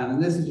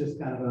 And this is just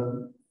kind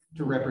of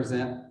to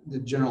represent the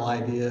general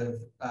idea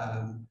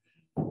of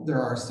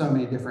there are so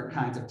many different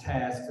kinds of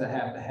tasks that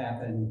have to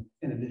happen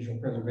in a digital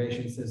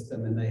preservation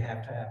system, and they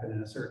have to happen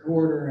in a certain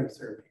order and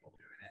certain people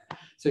doing it.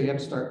 So you have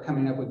to start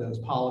coming up with those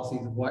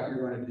policies of what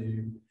you're going to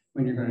do,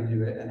 when you're going to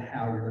do it, and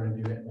how you're going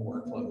to do it in the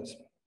workflows,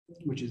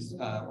 which is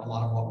a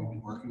lot of what we've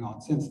been working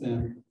on since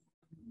then.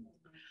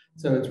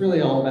 So it's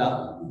really all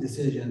about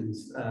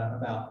decisions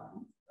about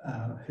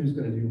who's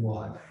going to do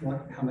what,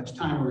 how much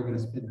time are we going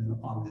to spend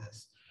on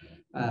this.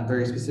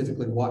 Very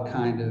specifically, what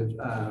kind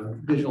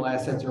of digital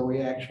assets are we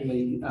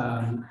actually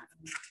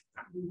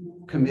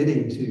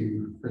committing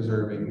to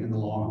preserving in the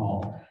long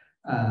haul?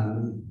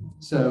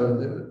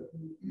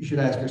 You should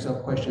ask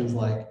yourself questions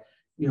like,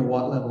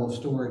 what level of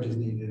storage is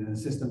needed. In a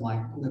system like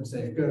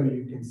LibSafe Go,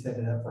 you can set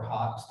it up for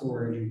hot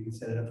storage, you can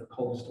set it up for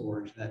cold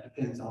storage. That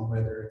depends on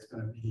whether it's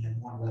going to be in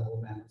one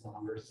level of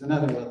Amazon versus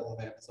another level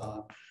of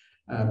Amazon.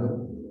 But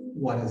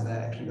what is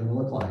that actually going to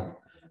look like?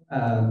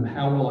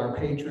 How will our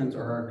patrons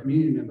or our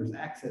community members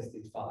access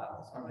these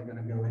files? Are they going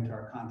to go into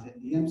our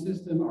content DM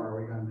system, or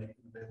are we going to make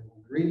them available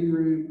in the reading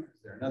room?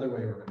 Is there another way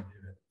we're going to do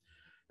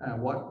it?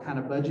 What kind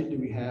of budget do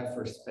we have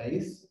for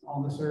space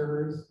on the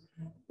servers?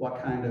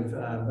 What kind of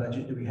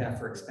budget do we have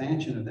for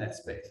expansion of that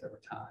space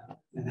over time?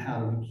 And how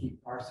do we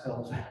keep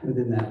ourselves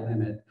within that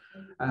limit?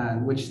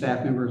 Which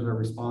staff members are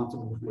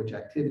responsible for which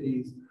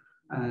activities?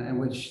 And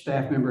which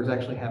staff members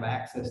actually have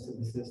access to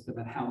the system,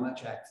 and how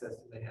much access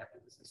do they have to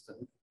the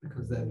system?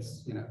 Because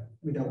that's,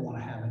 we don't want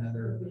to have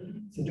another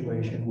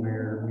situation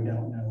where we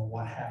don't know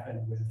what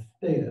happened with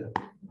data.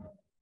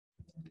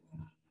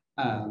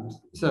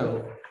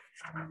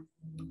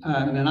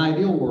 In an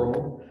ideal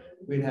world,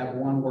 we'd have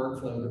one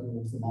workflow that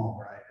rules them all,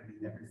 right?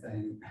 I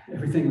mean,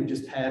 everything would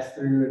just pass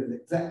through, and the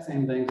exact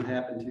same things would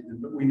happen to them.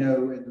 But we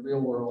know in the real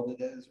world it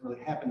doesn't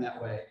really happen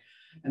that way.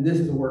 And this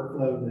is a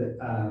workflow that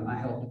I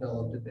helped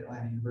develop at the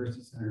Atlanta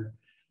University Center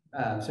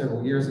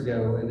several years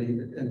ago.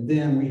 And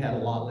then we had a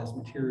lot less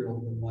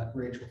material than what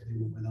Rachel's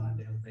doing with on a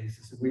daily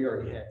basis. And we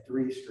already had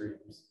 3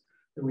 streams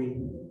that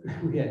we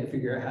had to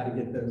figure out how to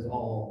get those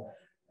all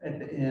at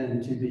the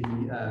end to be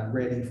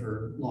ready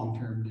for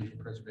long-term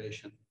digital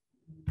preservation.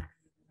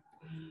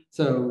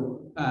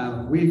 So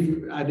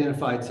we've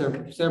identified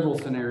several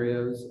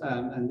scenarios,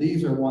 and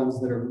these are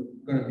ones that are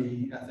going to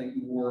be, I think,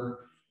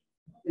 more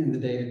in the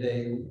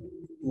day-to-day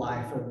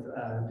life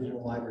of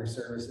digital library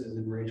services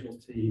and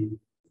Rachel's team.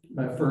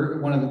 But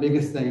for one of the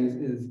biggest things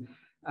is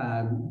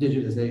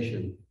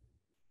digitization.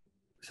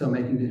 So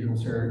making digital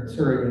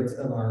surrogates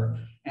of our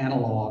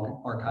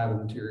analog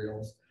archival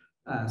materials,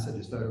 such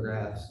as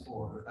photographs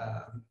or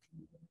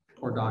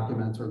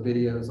documents or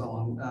videos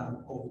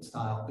on old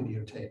style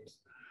videotapes.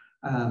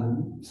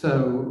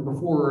 So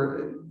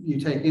before you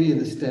take any of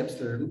the steps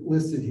that are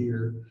listed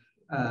here,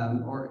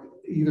 or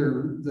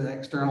either the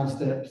external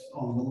steps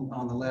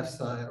on the left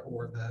side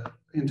or the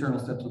internal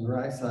steps on the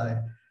right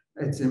side,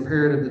 it's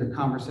imperative that a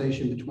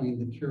conversation between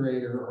the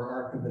curator or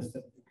archivist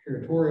of the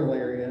curatorial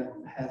area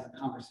has a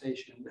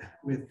conversation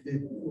with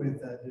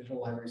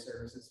digital library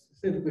services,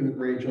 specifically with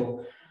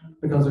Rachel,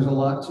 because there's a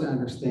lot to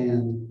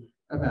understand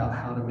about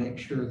how to make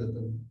sure that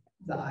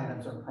the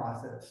items are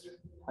processed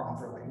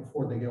properly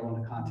before they go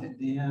on the content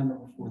DM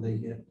or before they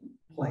get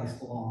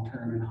placed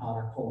long-term in hot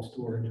or cold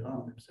storage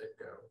on LibSafe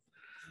Go.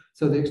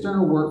 So the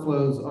external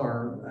workflows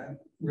are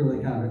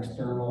really kind of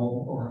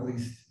external, or at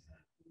least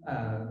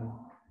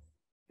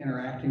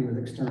interacting with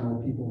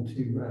external people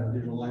to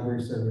digital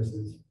library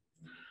services.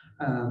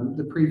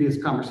 The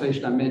previous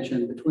conversation I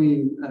mentioned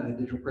between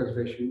digital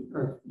preservation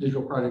or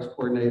digital projects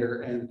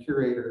coordinator and the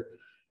curator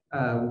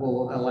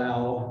will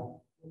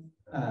allow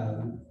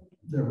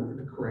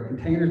the correct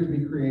containers to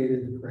be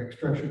created, the correct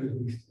structure to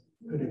be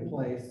put in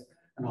place,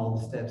 and all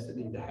the steps that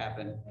need to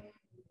happen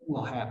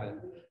will happen.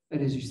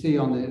 And as you see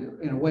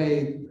in a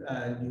way,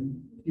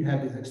 you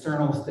have these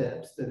external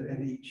steps that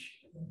in each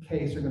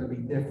case are going to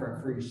be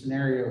different for each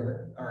scenario,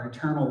 but our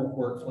internal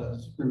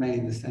workflows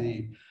remain the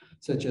same,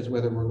 such as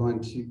whether we're going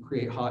to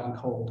create hot and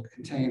cold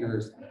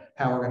containers,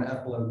 how we're going to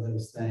upload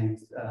those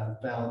things,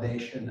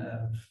 validation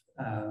of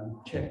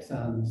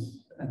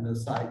checksums and the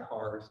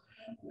sidecars,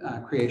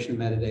 creation of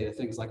metadata,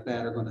 things like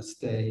that are going to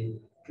stay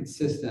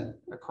consistent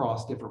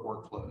across different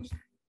workflows.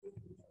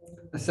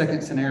 A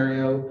second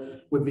scenario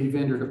would be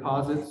vendor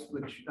deposits,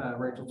 which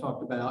Rachel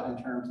talked about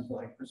in terms of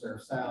like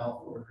Preserve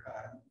South or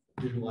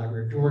Digital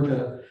Library of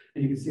Georgia.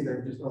 And you can see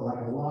there's just a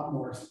lot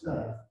more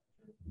stuff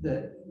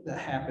that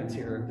happens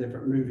here,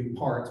 different moving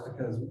parts,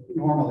 because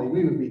normally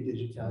we would be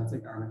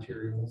digitizing our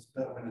materials,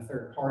 but when a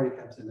third party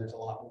comes in, there's a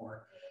lot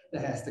more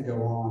that has to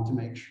go on to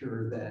make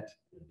sure that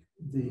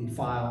the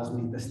files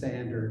meet the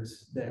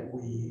standards that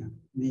we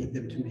need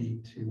them to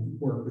meet to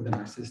work within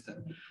our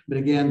system. But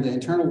again, the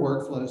internal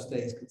workflow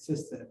stays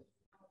consistent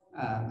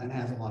and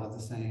has a lot of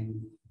the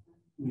same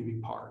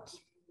moving parts.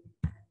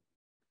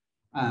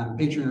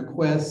 Patron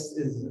requests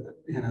is,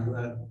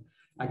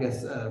 I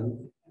guess,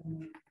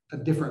 a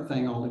different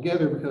thing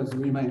altogether, because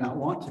we may not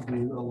want to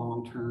do a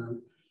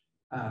long-term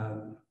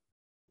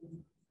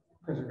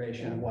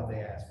preservation of what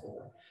they ask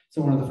for.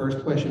 So one of the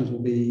first questions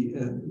will be,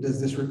 does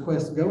this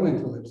request go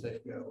into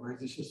LibSafe Go, or is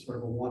this just sort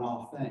of a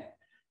one-off thing?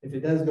 If it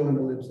does go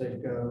into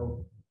LibSafe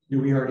Go, do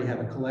we already have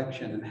a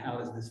collection, and how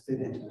does this fit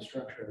into the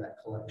structure of that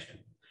collection?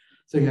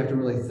 So you have to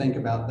really think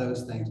about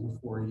those things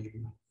before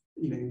you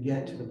even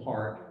get to the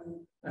part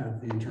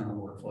of the internal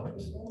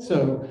workflows.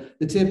 So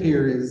the tip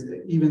here is,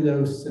 even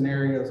though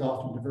scenarios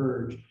often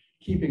diverge,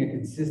 keeping a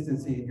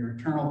consistency in your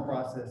internal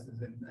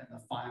processes and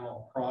the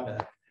final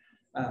product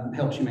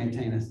helps you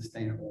maintain a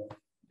sustainable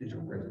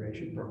digital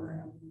preservation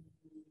program.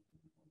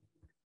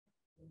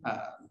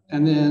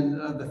 And then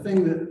the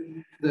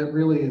thing that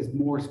really is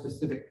more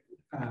specific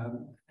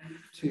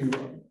to,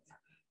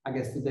 I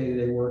guess, the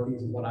day-to-day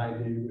workings of what I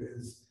do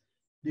is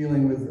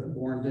dealing with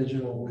Born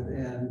Digital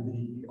within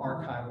the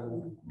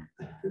archival,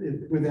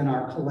 within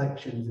our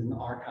collections in the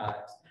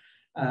archives.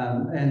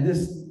 And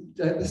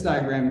this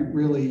diagram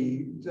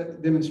really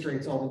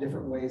demonstrates all the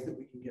different ways that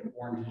we can get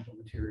Born Digital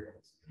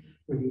materials.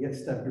 We can get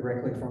stuff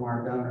directly from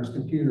our donors'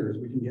 computers.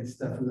 We can get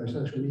stuff from their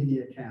social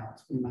media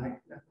accounts. We might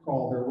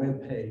crawl their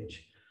web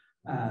page.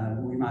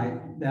 We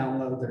might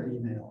download their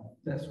email,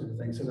 that sort of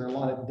thing. So there are a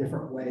lot of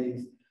different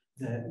ways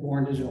that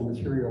Born Digital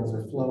materials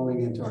are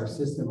flowing into our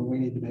system, and we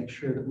need to make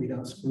sure that we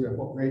don't screw up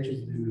what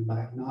Rachel's doing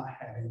by not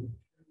having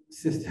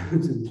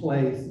systems in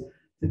place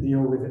to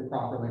deal with it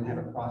properly and have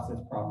it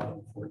processed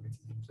properly before it gets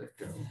into LibSafe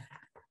Go.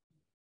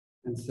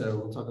 And so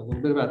we'll talk a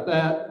little bit about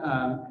that.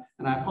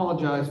 And I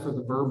apologize for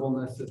the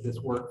verbalness of this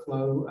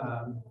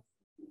workflow.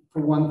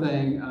 For one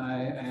thing,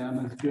 I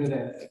am as good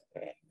at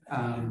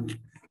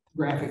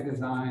graphic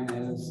design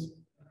as,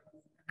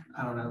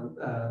 I don't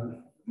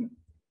know,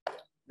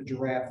 a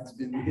giraffe that's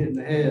been hit in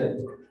the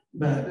head.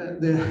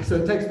 But so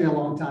it takes me a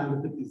long time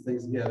to put these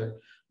things together.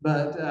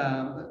 But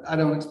I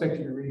don't expect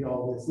you to read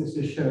all this. This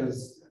just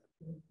shows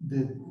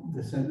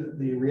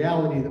the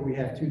reality that we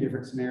have two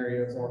different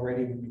scenarios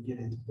already when we get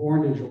into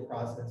Born Digital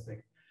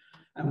processing.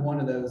 And one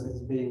of those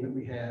is being that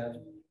we have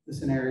the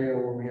scenario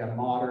where we have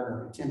modern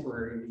or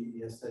contemporary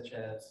media, such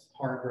as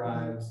hard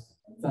drives,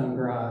 thumb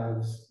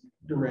drives,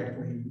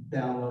 directly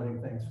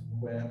downloading things from the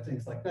web,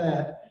 things like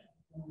that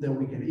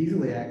we can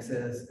easily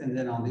access. And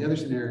then on the other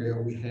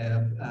scenario, we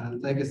have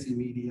legacy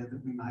media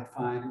that we might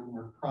find when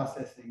we're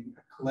processing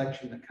a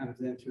collection that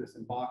comes into us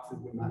in boxes.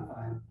 We might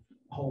find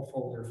a whole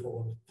folder full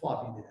of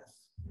floppy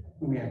disks,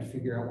 and we have to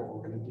figure out what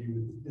we're going to do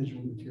with the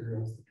digital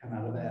materials that come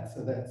out of that.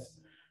 So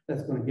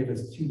that's going to give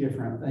us two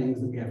different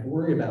things that we have to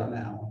worry about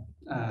now.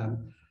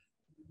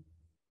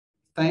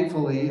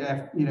 Thankfully,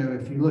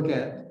 if you look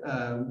at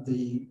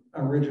the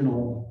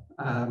original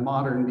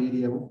modern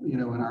media,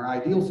 in our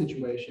ideal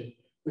situation,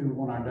 we would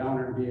want our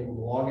donor to be able to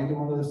log into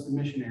one of those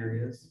submission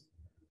areas,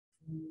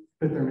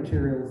 put their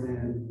materials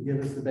in, give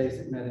us the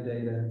basic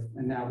metadata,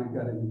 and now we've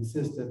got it in the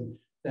system.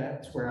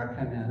 That's where I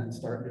come in and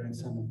start doing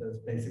some of those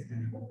basic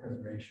digital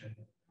preservation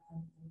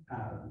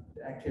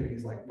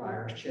activities like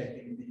virus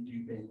checking,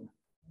 deduping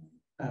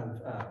of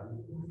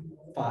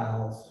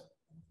files,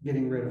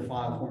 getting rid of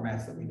file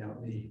formats that we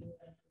don't need.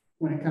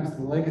 When it comes to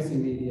the legacy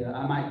media,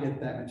 I might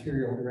get that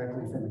material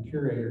directly from a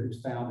curator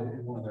who's found it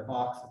in one of their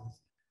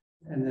boxes.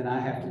 And then I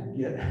have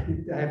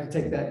to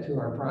take that to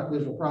our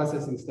digital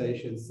processing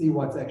station, see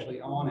what's actually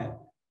on it,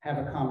 have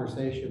a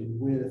conversation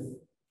with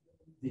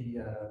the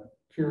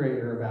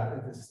curator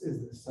about is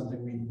this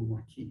something we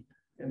want to keep.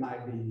 It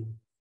might be,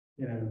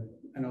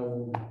 an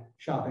old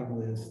shopping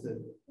list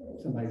that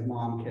somebody's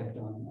mom kept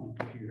on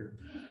computer.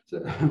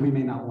 So we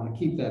may not want to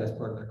keep that as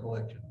part of their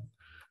collection.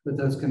 But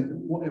those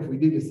can, if we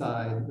do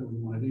decide that we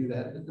want to do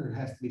that, there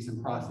has to be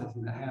some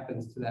processing that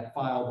happens to that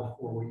file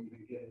before we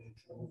even get it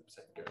into the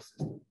LibSafe Go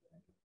system.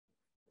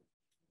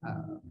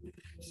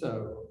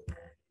 So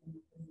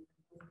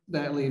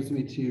that leaves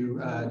me to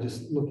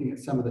just looking at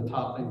some of the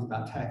top things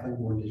about tackling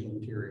Born Digital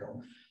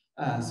material.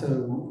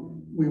 So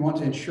we want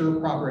to ensure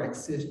proper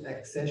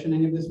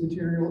accessioning of this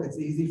material. It's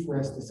easy for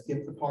us to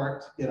skip the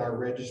part, get our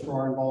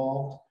registrar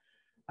involved.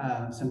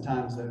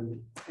 Sometimes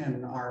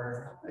in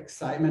our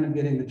excitement of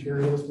getting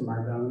materials from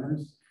our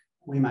donors,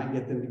 we might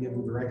get them to give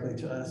them directly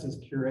to us as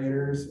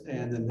curators,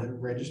 and then the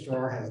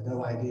registrar has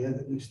no idea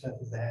that new stuff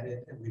is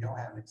added, and we don't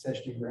have an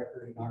accessioning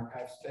record in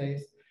archive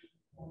space.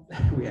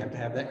 We have to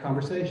have that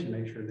conversation,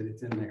 make sure that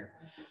it's in there.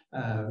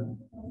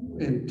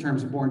 In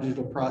terms of born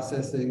digital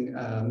processing,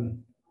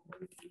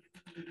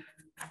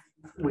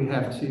 we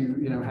have to,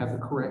 have the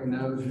correct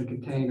nodes and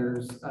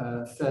containers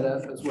set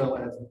up, as well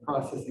as the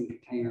processing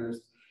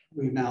containers.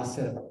 We've now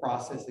set up a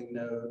processing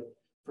node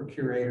for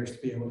curators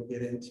to be able to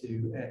get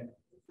into and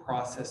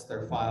process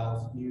their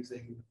files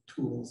using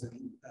tools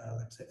in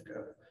LibSafe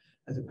Go,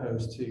 as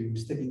opposed to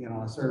sticking it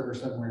on a server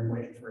somewhere and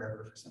waiting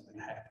forever for something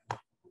to happen.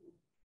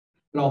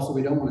 But also,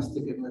 we don't want to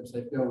stick it in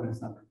LibSafe Go when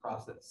it's not been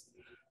processed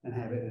and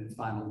have it in its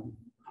final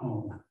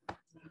home.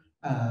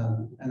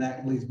 And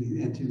that leads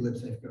me into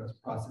LibSafe Go's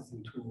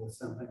processing tool is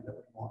something that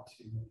we want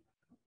to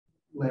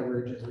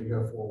leverage as we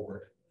go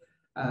forward.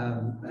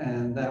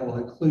 And that will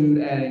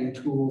include adding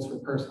tools for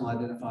personal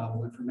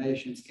identifiable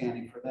information,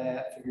 scanning for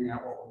that, figuring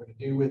out what we're going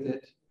to do with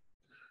it,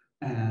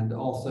 and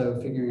also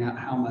figuring out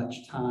how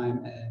much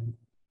time and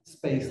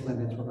space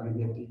limits we're going to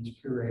give to each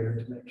curator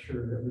to make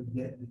sure that we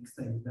get these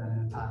things done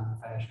in a timely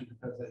fashion.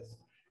 Because as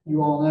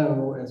you all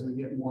know, as we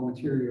get more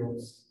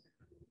materials,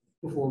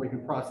 before we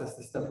can process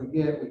the stuff we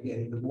get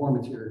even more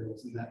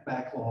materials, and that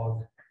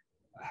backlog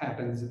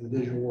happens in the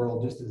digital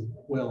world just as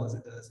well as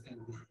it does in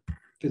the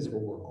physical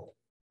world.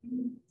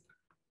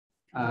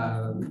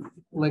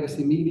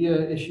 Legacy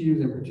media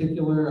issues in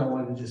particular, I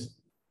wanted to just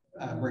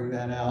bring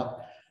that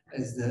out,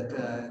 is that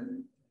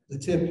the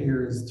tip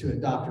here is to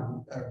adopt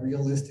a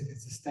realistic and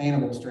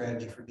sustainable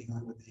strategy for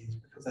dealing with these,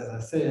 because as I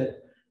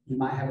said, you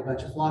might have a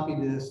bunch of floppy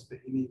disks, but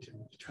you need to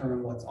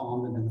determine what's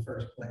on them in the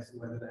first place and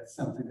whether that's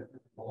something that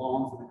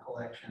belongs in the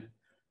collection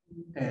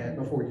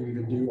before you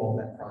even do all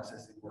that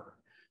processing work.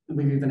 And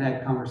we've even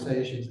had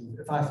conversations,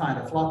 if I find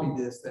a floppy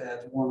disk that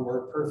has one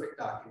WordPerfect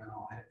document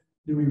on it,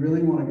 do we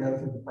really want to go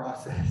through the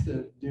process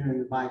of doing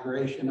the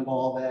migration of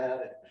all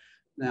that, and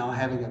now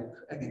having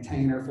a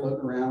container floating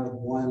around with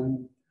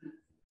one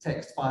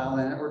text file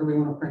in it, or do we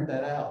want to print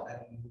that out and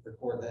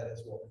record that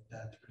as what we've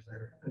done to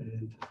preserve, put it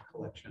into the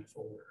collection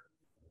folder,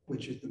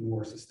 which is the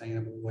more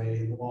sustainable way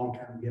in the long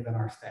term, given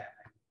our staffing.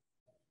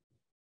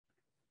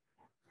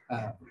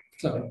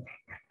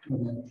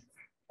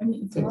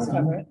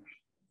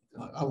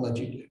 I'll let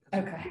you do it.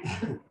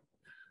 Okay.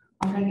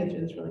 I'm trying to get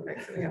through this really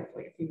quick, so we have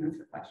like a few minutes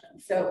for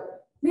questions. So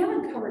we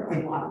haven't covered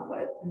a lot of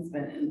what has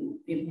been in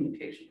the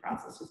implementation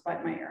process,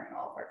 despite my airing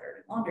all of our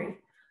dirty laundry.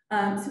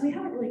 So we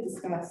haven't really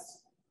discussed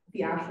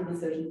the actual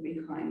decisions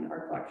behind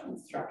our collection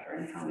structure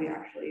and how we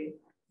actually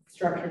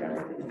structured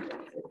everything.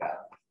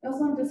 We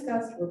also haven't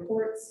discussed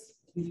reports,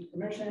 use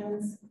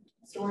permissions,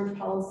 storage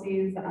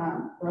policies,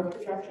 growth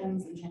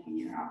disruptions, and checking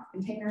your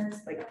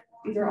containers. Like,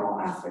 these are all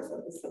aspects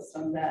of the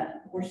system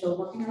that we're still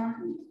working on,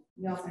 and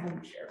we also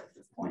haven't shared at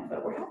this point,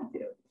 but we're happy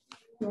to.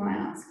 If you want to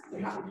ask,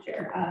 we're happy to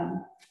share.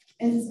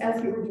 And just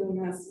as we were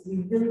doing this,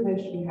 we really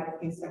wish we had a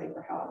case study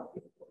for how other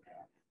people do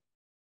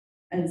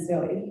it. And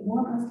so if you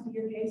want us to be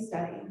your case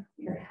study,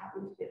 we are happy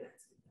to do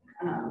it.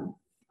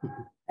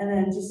 And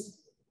then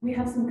we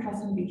have some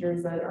custom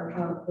features that are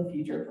kind of the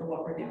future for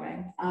what we're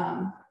doing.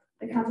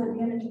 The content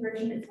and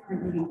integration is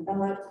currently being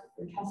developed.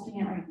 We're testing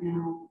it right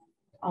now.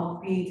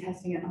 I'll be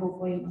testing it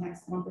hopefully in the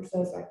next month or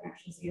so I can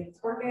actually see if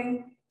it's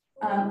working.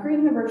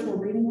 Creating a virtual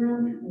reading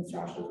room, as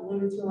Josh has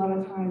alluded to a lot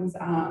of times.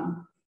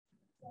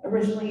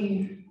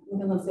 Originally,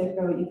 within LibSafe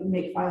Go, you can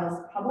make files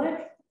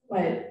public,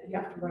 but you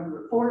have to run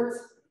reports,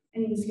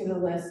 and you just give a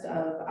list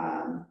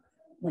of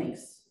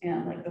links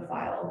and like the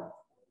file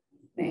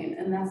name,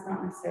 and that's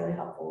not necessarily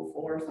helpful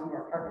for some of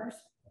our partners,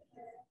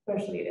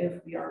 especially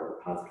if we are a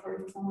repository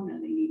for someone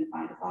and they need to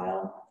find a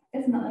file.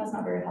 That's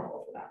not very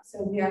helpful for them.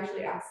 So we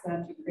actually asked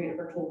them to create a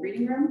virtual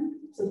reading room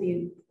so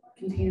the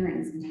container in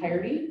its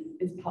entirety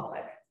is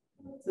public,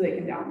 so they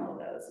can download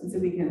those. And so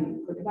we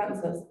can click a button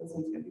that says this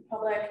one's going to be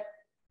public.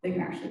 They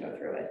can actually go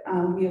through it.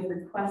 We have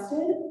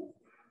requested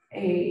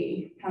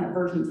a kind of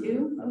version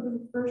 2 of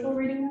the virtual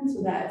reading room,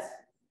 so that's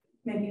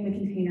making the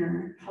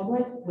container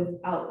public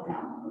without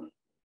download.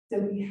 So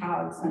we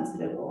have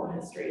sensitive oral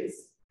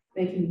histories.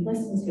 They can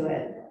listen to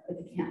it, but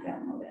they can't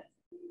download it.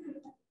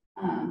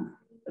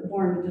 The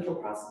born digital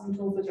processing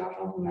tools that Josh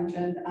also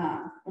mentioned,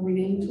 a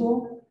renaming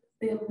tool,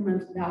 they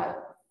implemented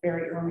that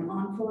very early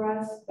on for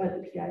us,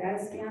 but the PII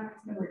scan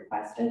has been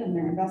requested and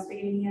they're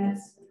investigating it,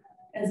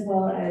 as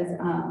well as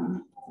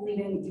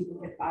deleting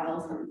duplicate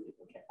files from the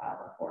duplicate file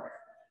report.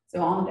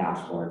 So on the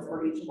dashboard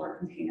for each of our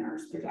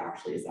containers, there's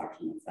actually a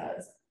section that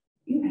says,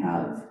 you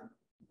have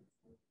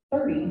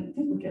 30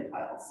 duplicate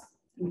files.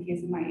 In the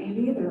case of my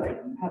AV, they're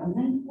like, you have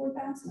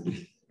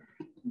 94,000.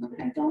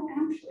 I don't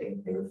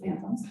actually, they were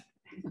phantoms.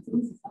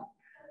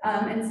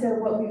 And so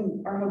what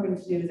we are hoping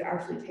to do is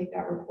actually take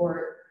that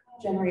report,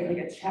 generate like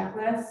a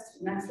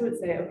checklist next to it,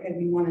 say, okay,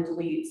 we want to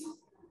delete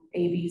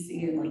A, B,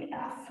 C, and like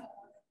F,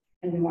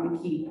 and we want to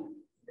keep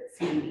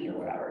C and D or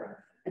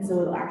whatever. And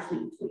so it'll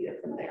actually delete it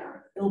from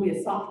there. It'll be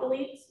a soft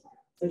delete.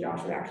 So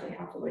Josh would actually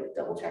have to like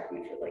double check,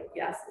 make sure like,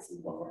 yes, this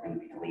is what we're going to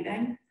be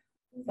deleting.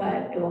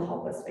 but it will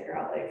help us figure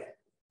out like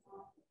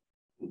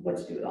what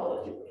to do with all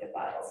those duplicate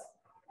files.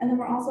 And then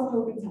we're also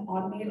hoping to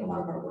automate a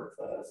lot of our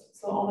workflows.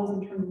 So all those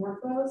internal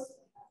workflows,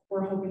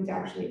 we're hoping to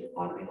actually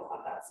automate a lot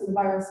of that. So the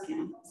virus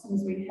scan, as soon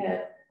as we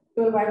hit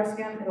go to virus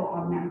scan, it'll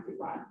automatically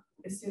run.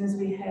 As soon as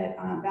we hit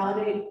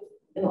validate,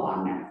 it'll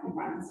automatically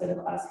run instead of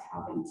us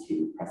having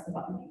to press the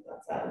button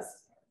that says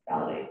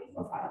validate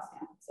or file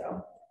scan.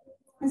 So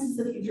this is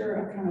the future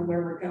of kind of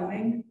where we're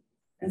going.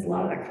 There's a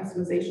lot of that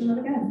customization that,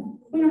 again,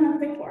 we don't have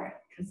to pay for it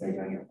because they're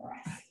doing it for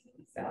us.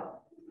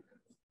 So,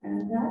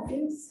 and that's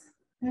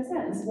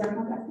it. This is our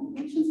contact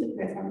information. So if you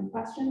guys have any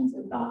questions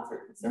or thoughts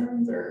or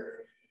concerns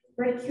or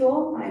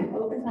ridicule, I'm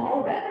open to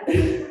all of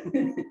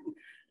it.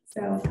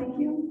 So thank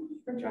you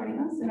for joining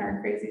us in our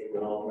crazy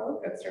little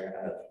roller coaster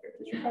of your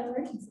digital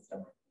preservation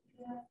system.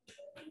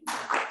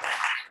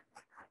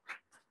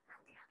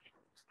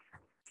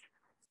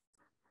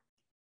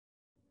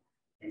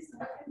 Is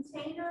a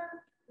container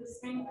the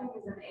same thing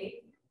as an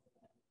ape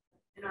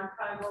in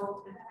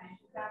archival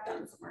information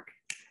backups?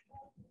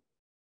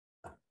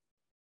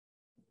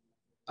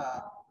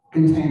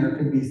 Container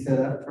could be set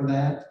up for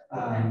that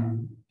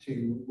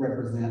to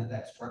represent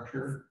that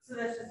structure. So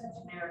that's just a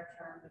generic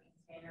term, the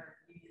container,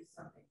 you use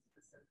something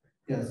specific.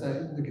 Yes,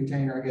 the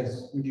container, I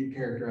guess, would you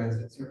characterize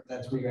it? So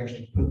that's where you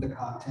actually put the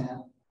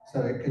content.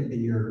 So it could be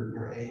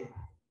your ape,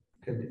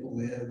 could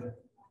live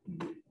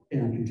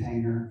in a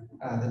container.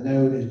 The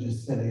node is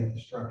just setting up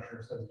the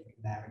structure so that you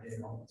can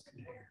navigate all those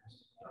containers.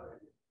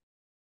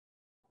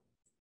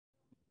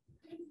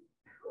 Who's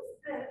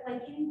the,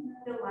 like in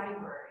the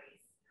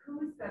libraries,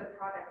 who's the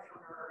product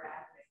owner or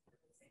admin?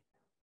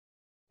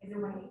 Is it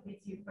when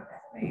it's you put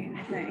that thing?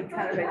 I think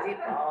kind of a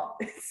default.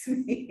 It's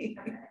me.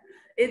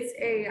 It's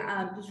a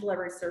digital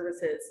library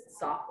services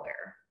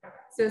software.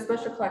 So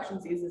Special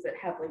Collections uses it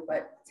heavily,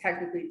 but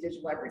technically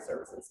Digital Library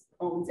Services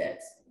owns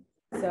it.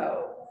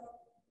 So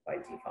by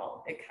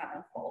default, it kind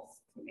of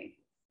falls to me.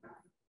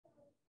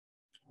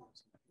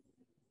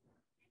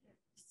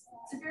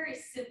 It's a very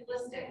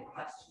simplistic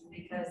question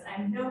because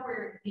I'm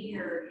nowhere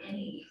near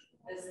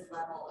this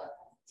level of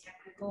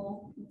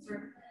technical sort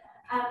of.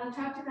 You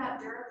talked about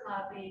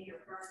DuraCloud being your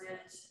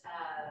permanent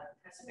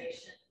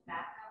preservation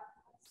backup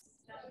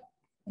system.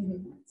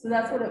 So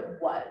that's what it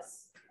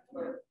was.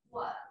 What it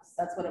was.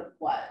 That's what it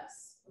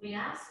was. Let me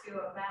ask you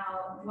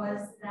about,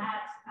 was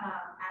that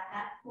at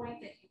that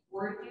point that you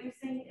were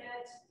using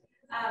it,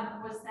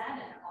 was that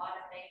an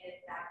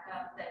automated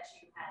backup that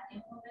you had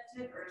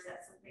implemented, or is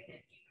that something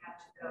that you had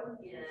to go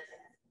in?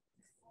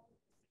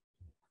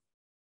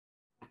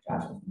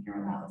 Josh wasn't here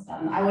when that was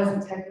done. I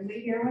wasn't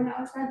technically here when that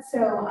was done. So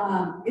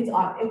it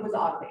was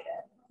automated.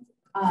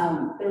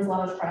 There was a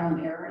lot of trial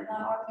and error in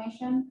that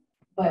automation,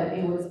 but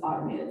it was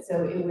automated.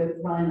 So it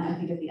would run, I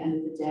think at the end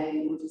of the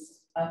day, it would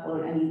just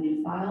upload any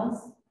new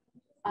files.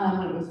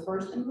 When it was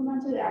first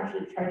implemented, it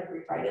actually tried to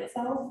rewrite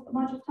itself a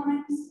bunch of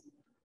times.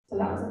 So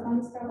that was a fun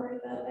discovery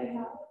that they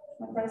had,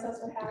 my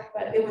predecessor had,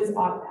 but it was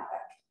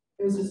automatic.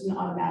 It was just an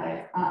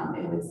automatic,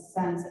 it would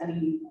sense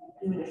any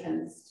new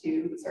additions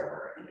to the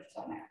server and just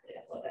automatically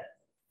upload it.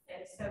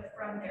 And so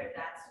from there,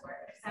 that's where,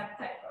 because I was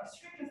like, I was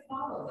trying to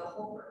follow the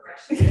whole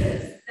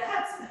progression.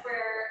 That's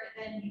where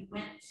then you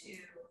went to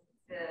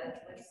the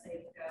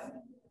LibSafe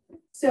Go.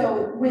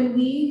 So when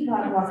we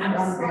got walking I'm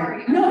down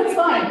sorry. no, it's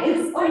fine.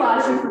 It's a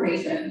lot of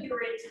information. Your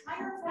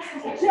entire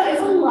presentation. No,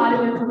 it's a lot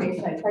of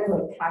information. I tried to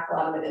like pack a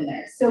lot of it in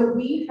there. So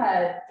we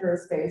had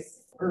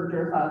DuraSpace or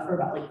DuraCloud for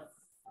about like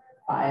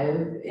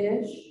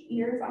 5-ish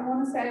years, I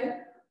want to say,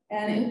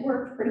 and it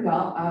worked pretty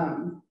well.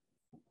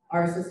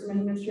 Our system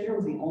administrator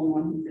was the only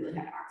one who really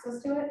had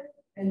access to it,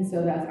 and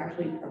so that's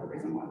actually part of the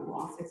reason why we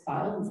lost 6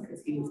 files, is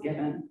because he was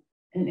given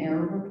an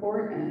error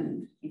report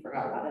and he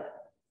forgot about it.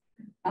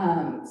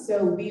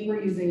 So we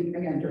were using,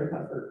 again,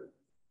 DuraCloud for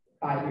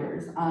 5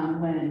 years.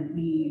 When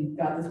we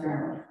got this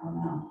grant, we're like, oh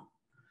no,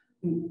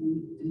 we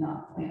did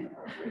not plan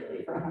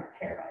appropriately for 100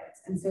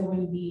 terabytes. And so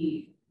when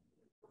we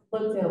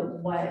looked at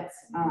what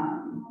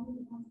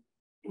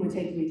it would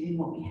take to maintain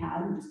what we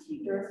had and just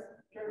keep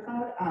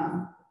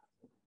DuraCloud,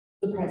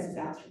 the price was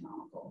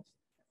astronomical.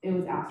 It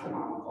was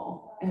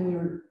astronomical.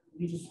 And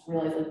we just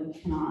realized that we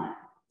cannot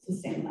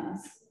sustain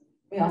this.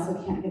 We also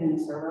can't get a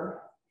new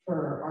server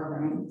for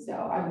our room.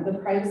 So the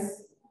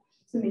price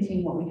to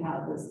maintain what we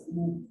have was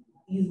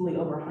easily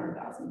over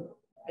 $100,000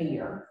 a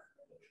year.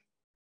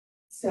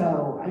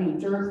 So, I mean,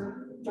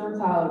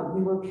 DuraCloud,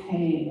 we were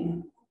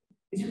paying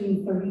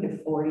between $30,000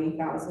 to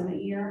 $40,000 a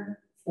year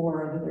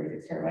for the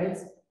 36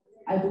 terabytes.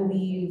 I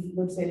believe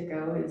LibSafe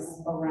Go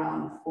is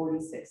around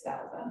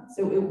 $46,000.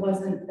 So it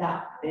wasn't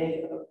that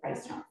big of a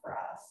price jump for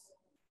us.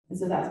 And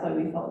so that's why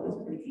we felt it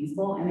was pretty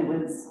feasible. And it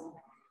was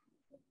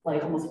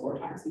like almost 4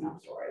 times the amount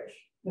of storage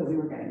that we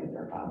were getting with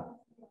DuraCloud.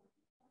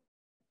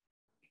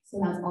 So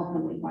that's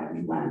ultimately why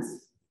we went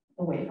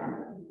away from it.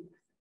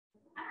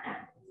 I don't know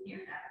near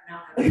that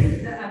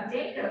amount of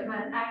data,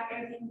 but I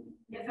think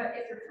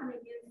if you're coming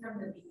in from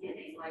the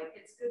beginning, like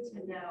it's good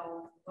to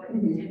know what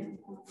you did,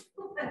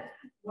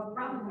 what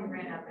problem you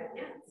ran up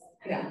against.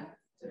 Yeah.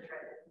 To try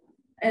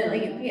to And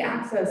like the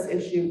access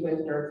issue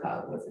with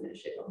DERCA was an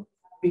issue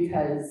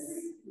because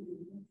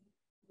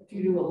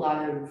due to a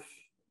lot of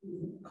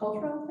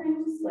cultural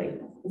things,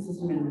 like the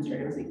system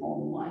administrator was the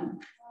only one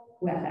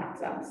who had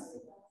access.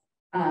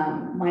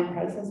 My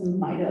predecessor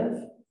might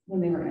have when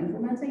they were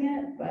implementing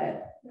it,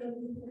 but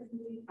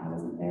I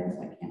wasn't there,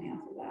 so I can't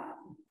answer that.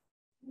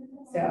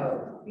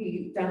 So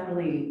we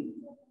definitely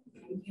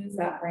use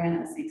that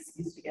brand as the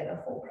excuse to get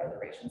a full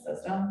preservation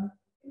system.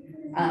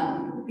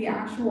 The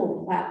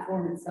actual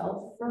platform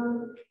itself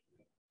for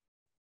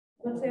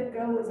LibSafe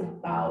Go was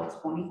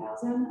about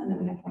 20,000, and then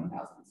we have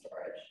 20,000 in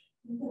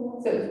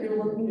storage. So if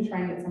you're looking to try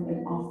and get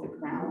something off the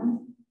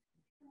ground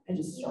and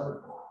just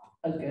start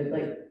a good,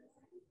 like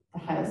the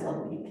highest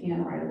level you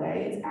can right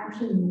away, it's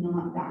actually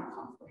not that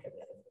cost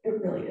prohibitive.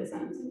 It really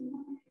isn't.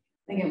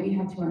 Again, we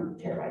have 200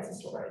 terabytes of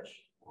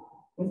storage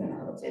within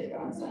our LibSafe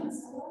Go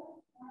instance.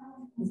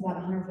 It's about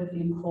 150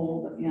 in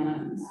cold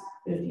and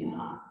 50 in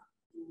hot.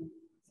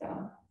 So,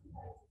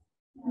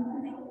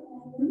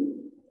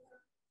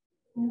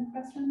 any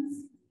questions?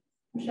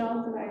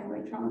 Michelle, did I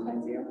like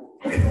traumatize you?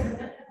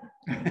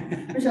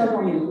 Michelle's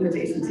on the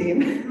implementation team.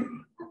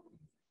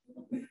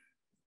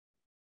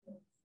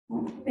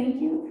 Well,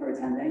 thank you for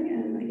attending,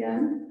 and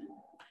again,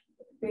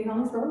 being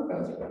on this roller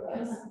coaster with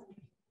us.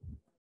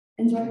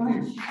 Enjoy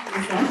lunch.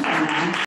 It's lunchtime now.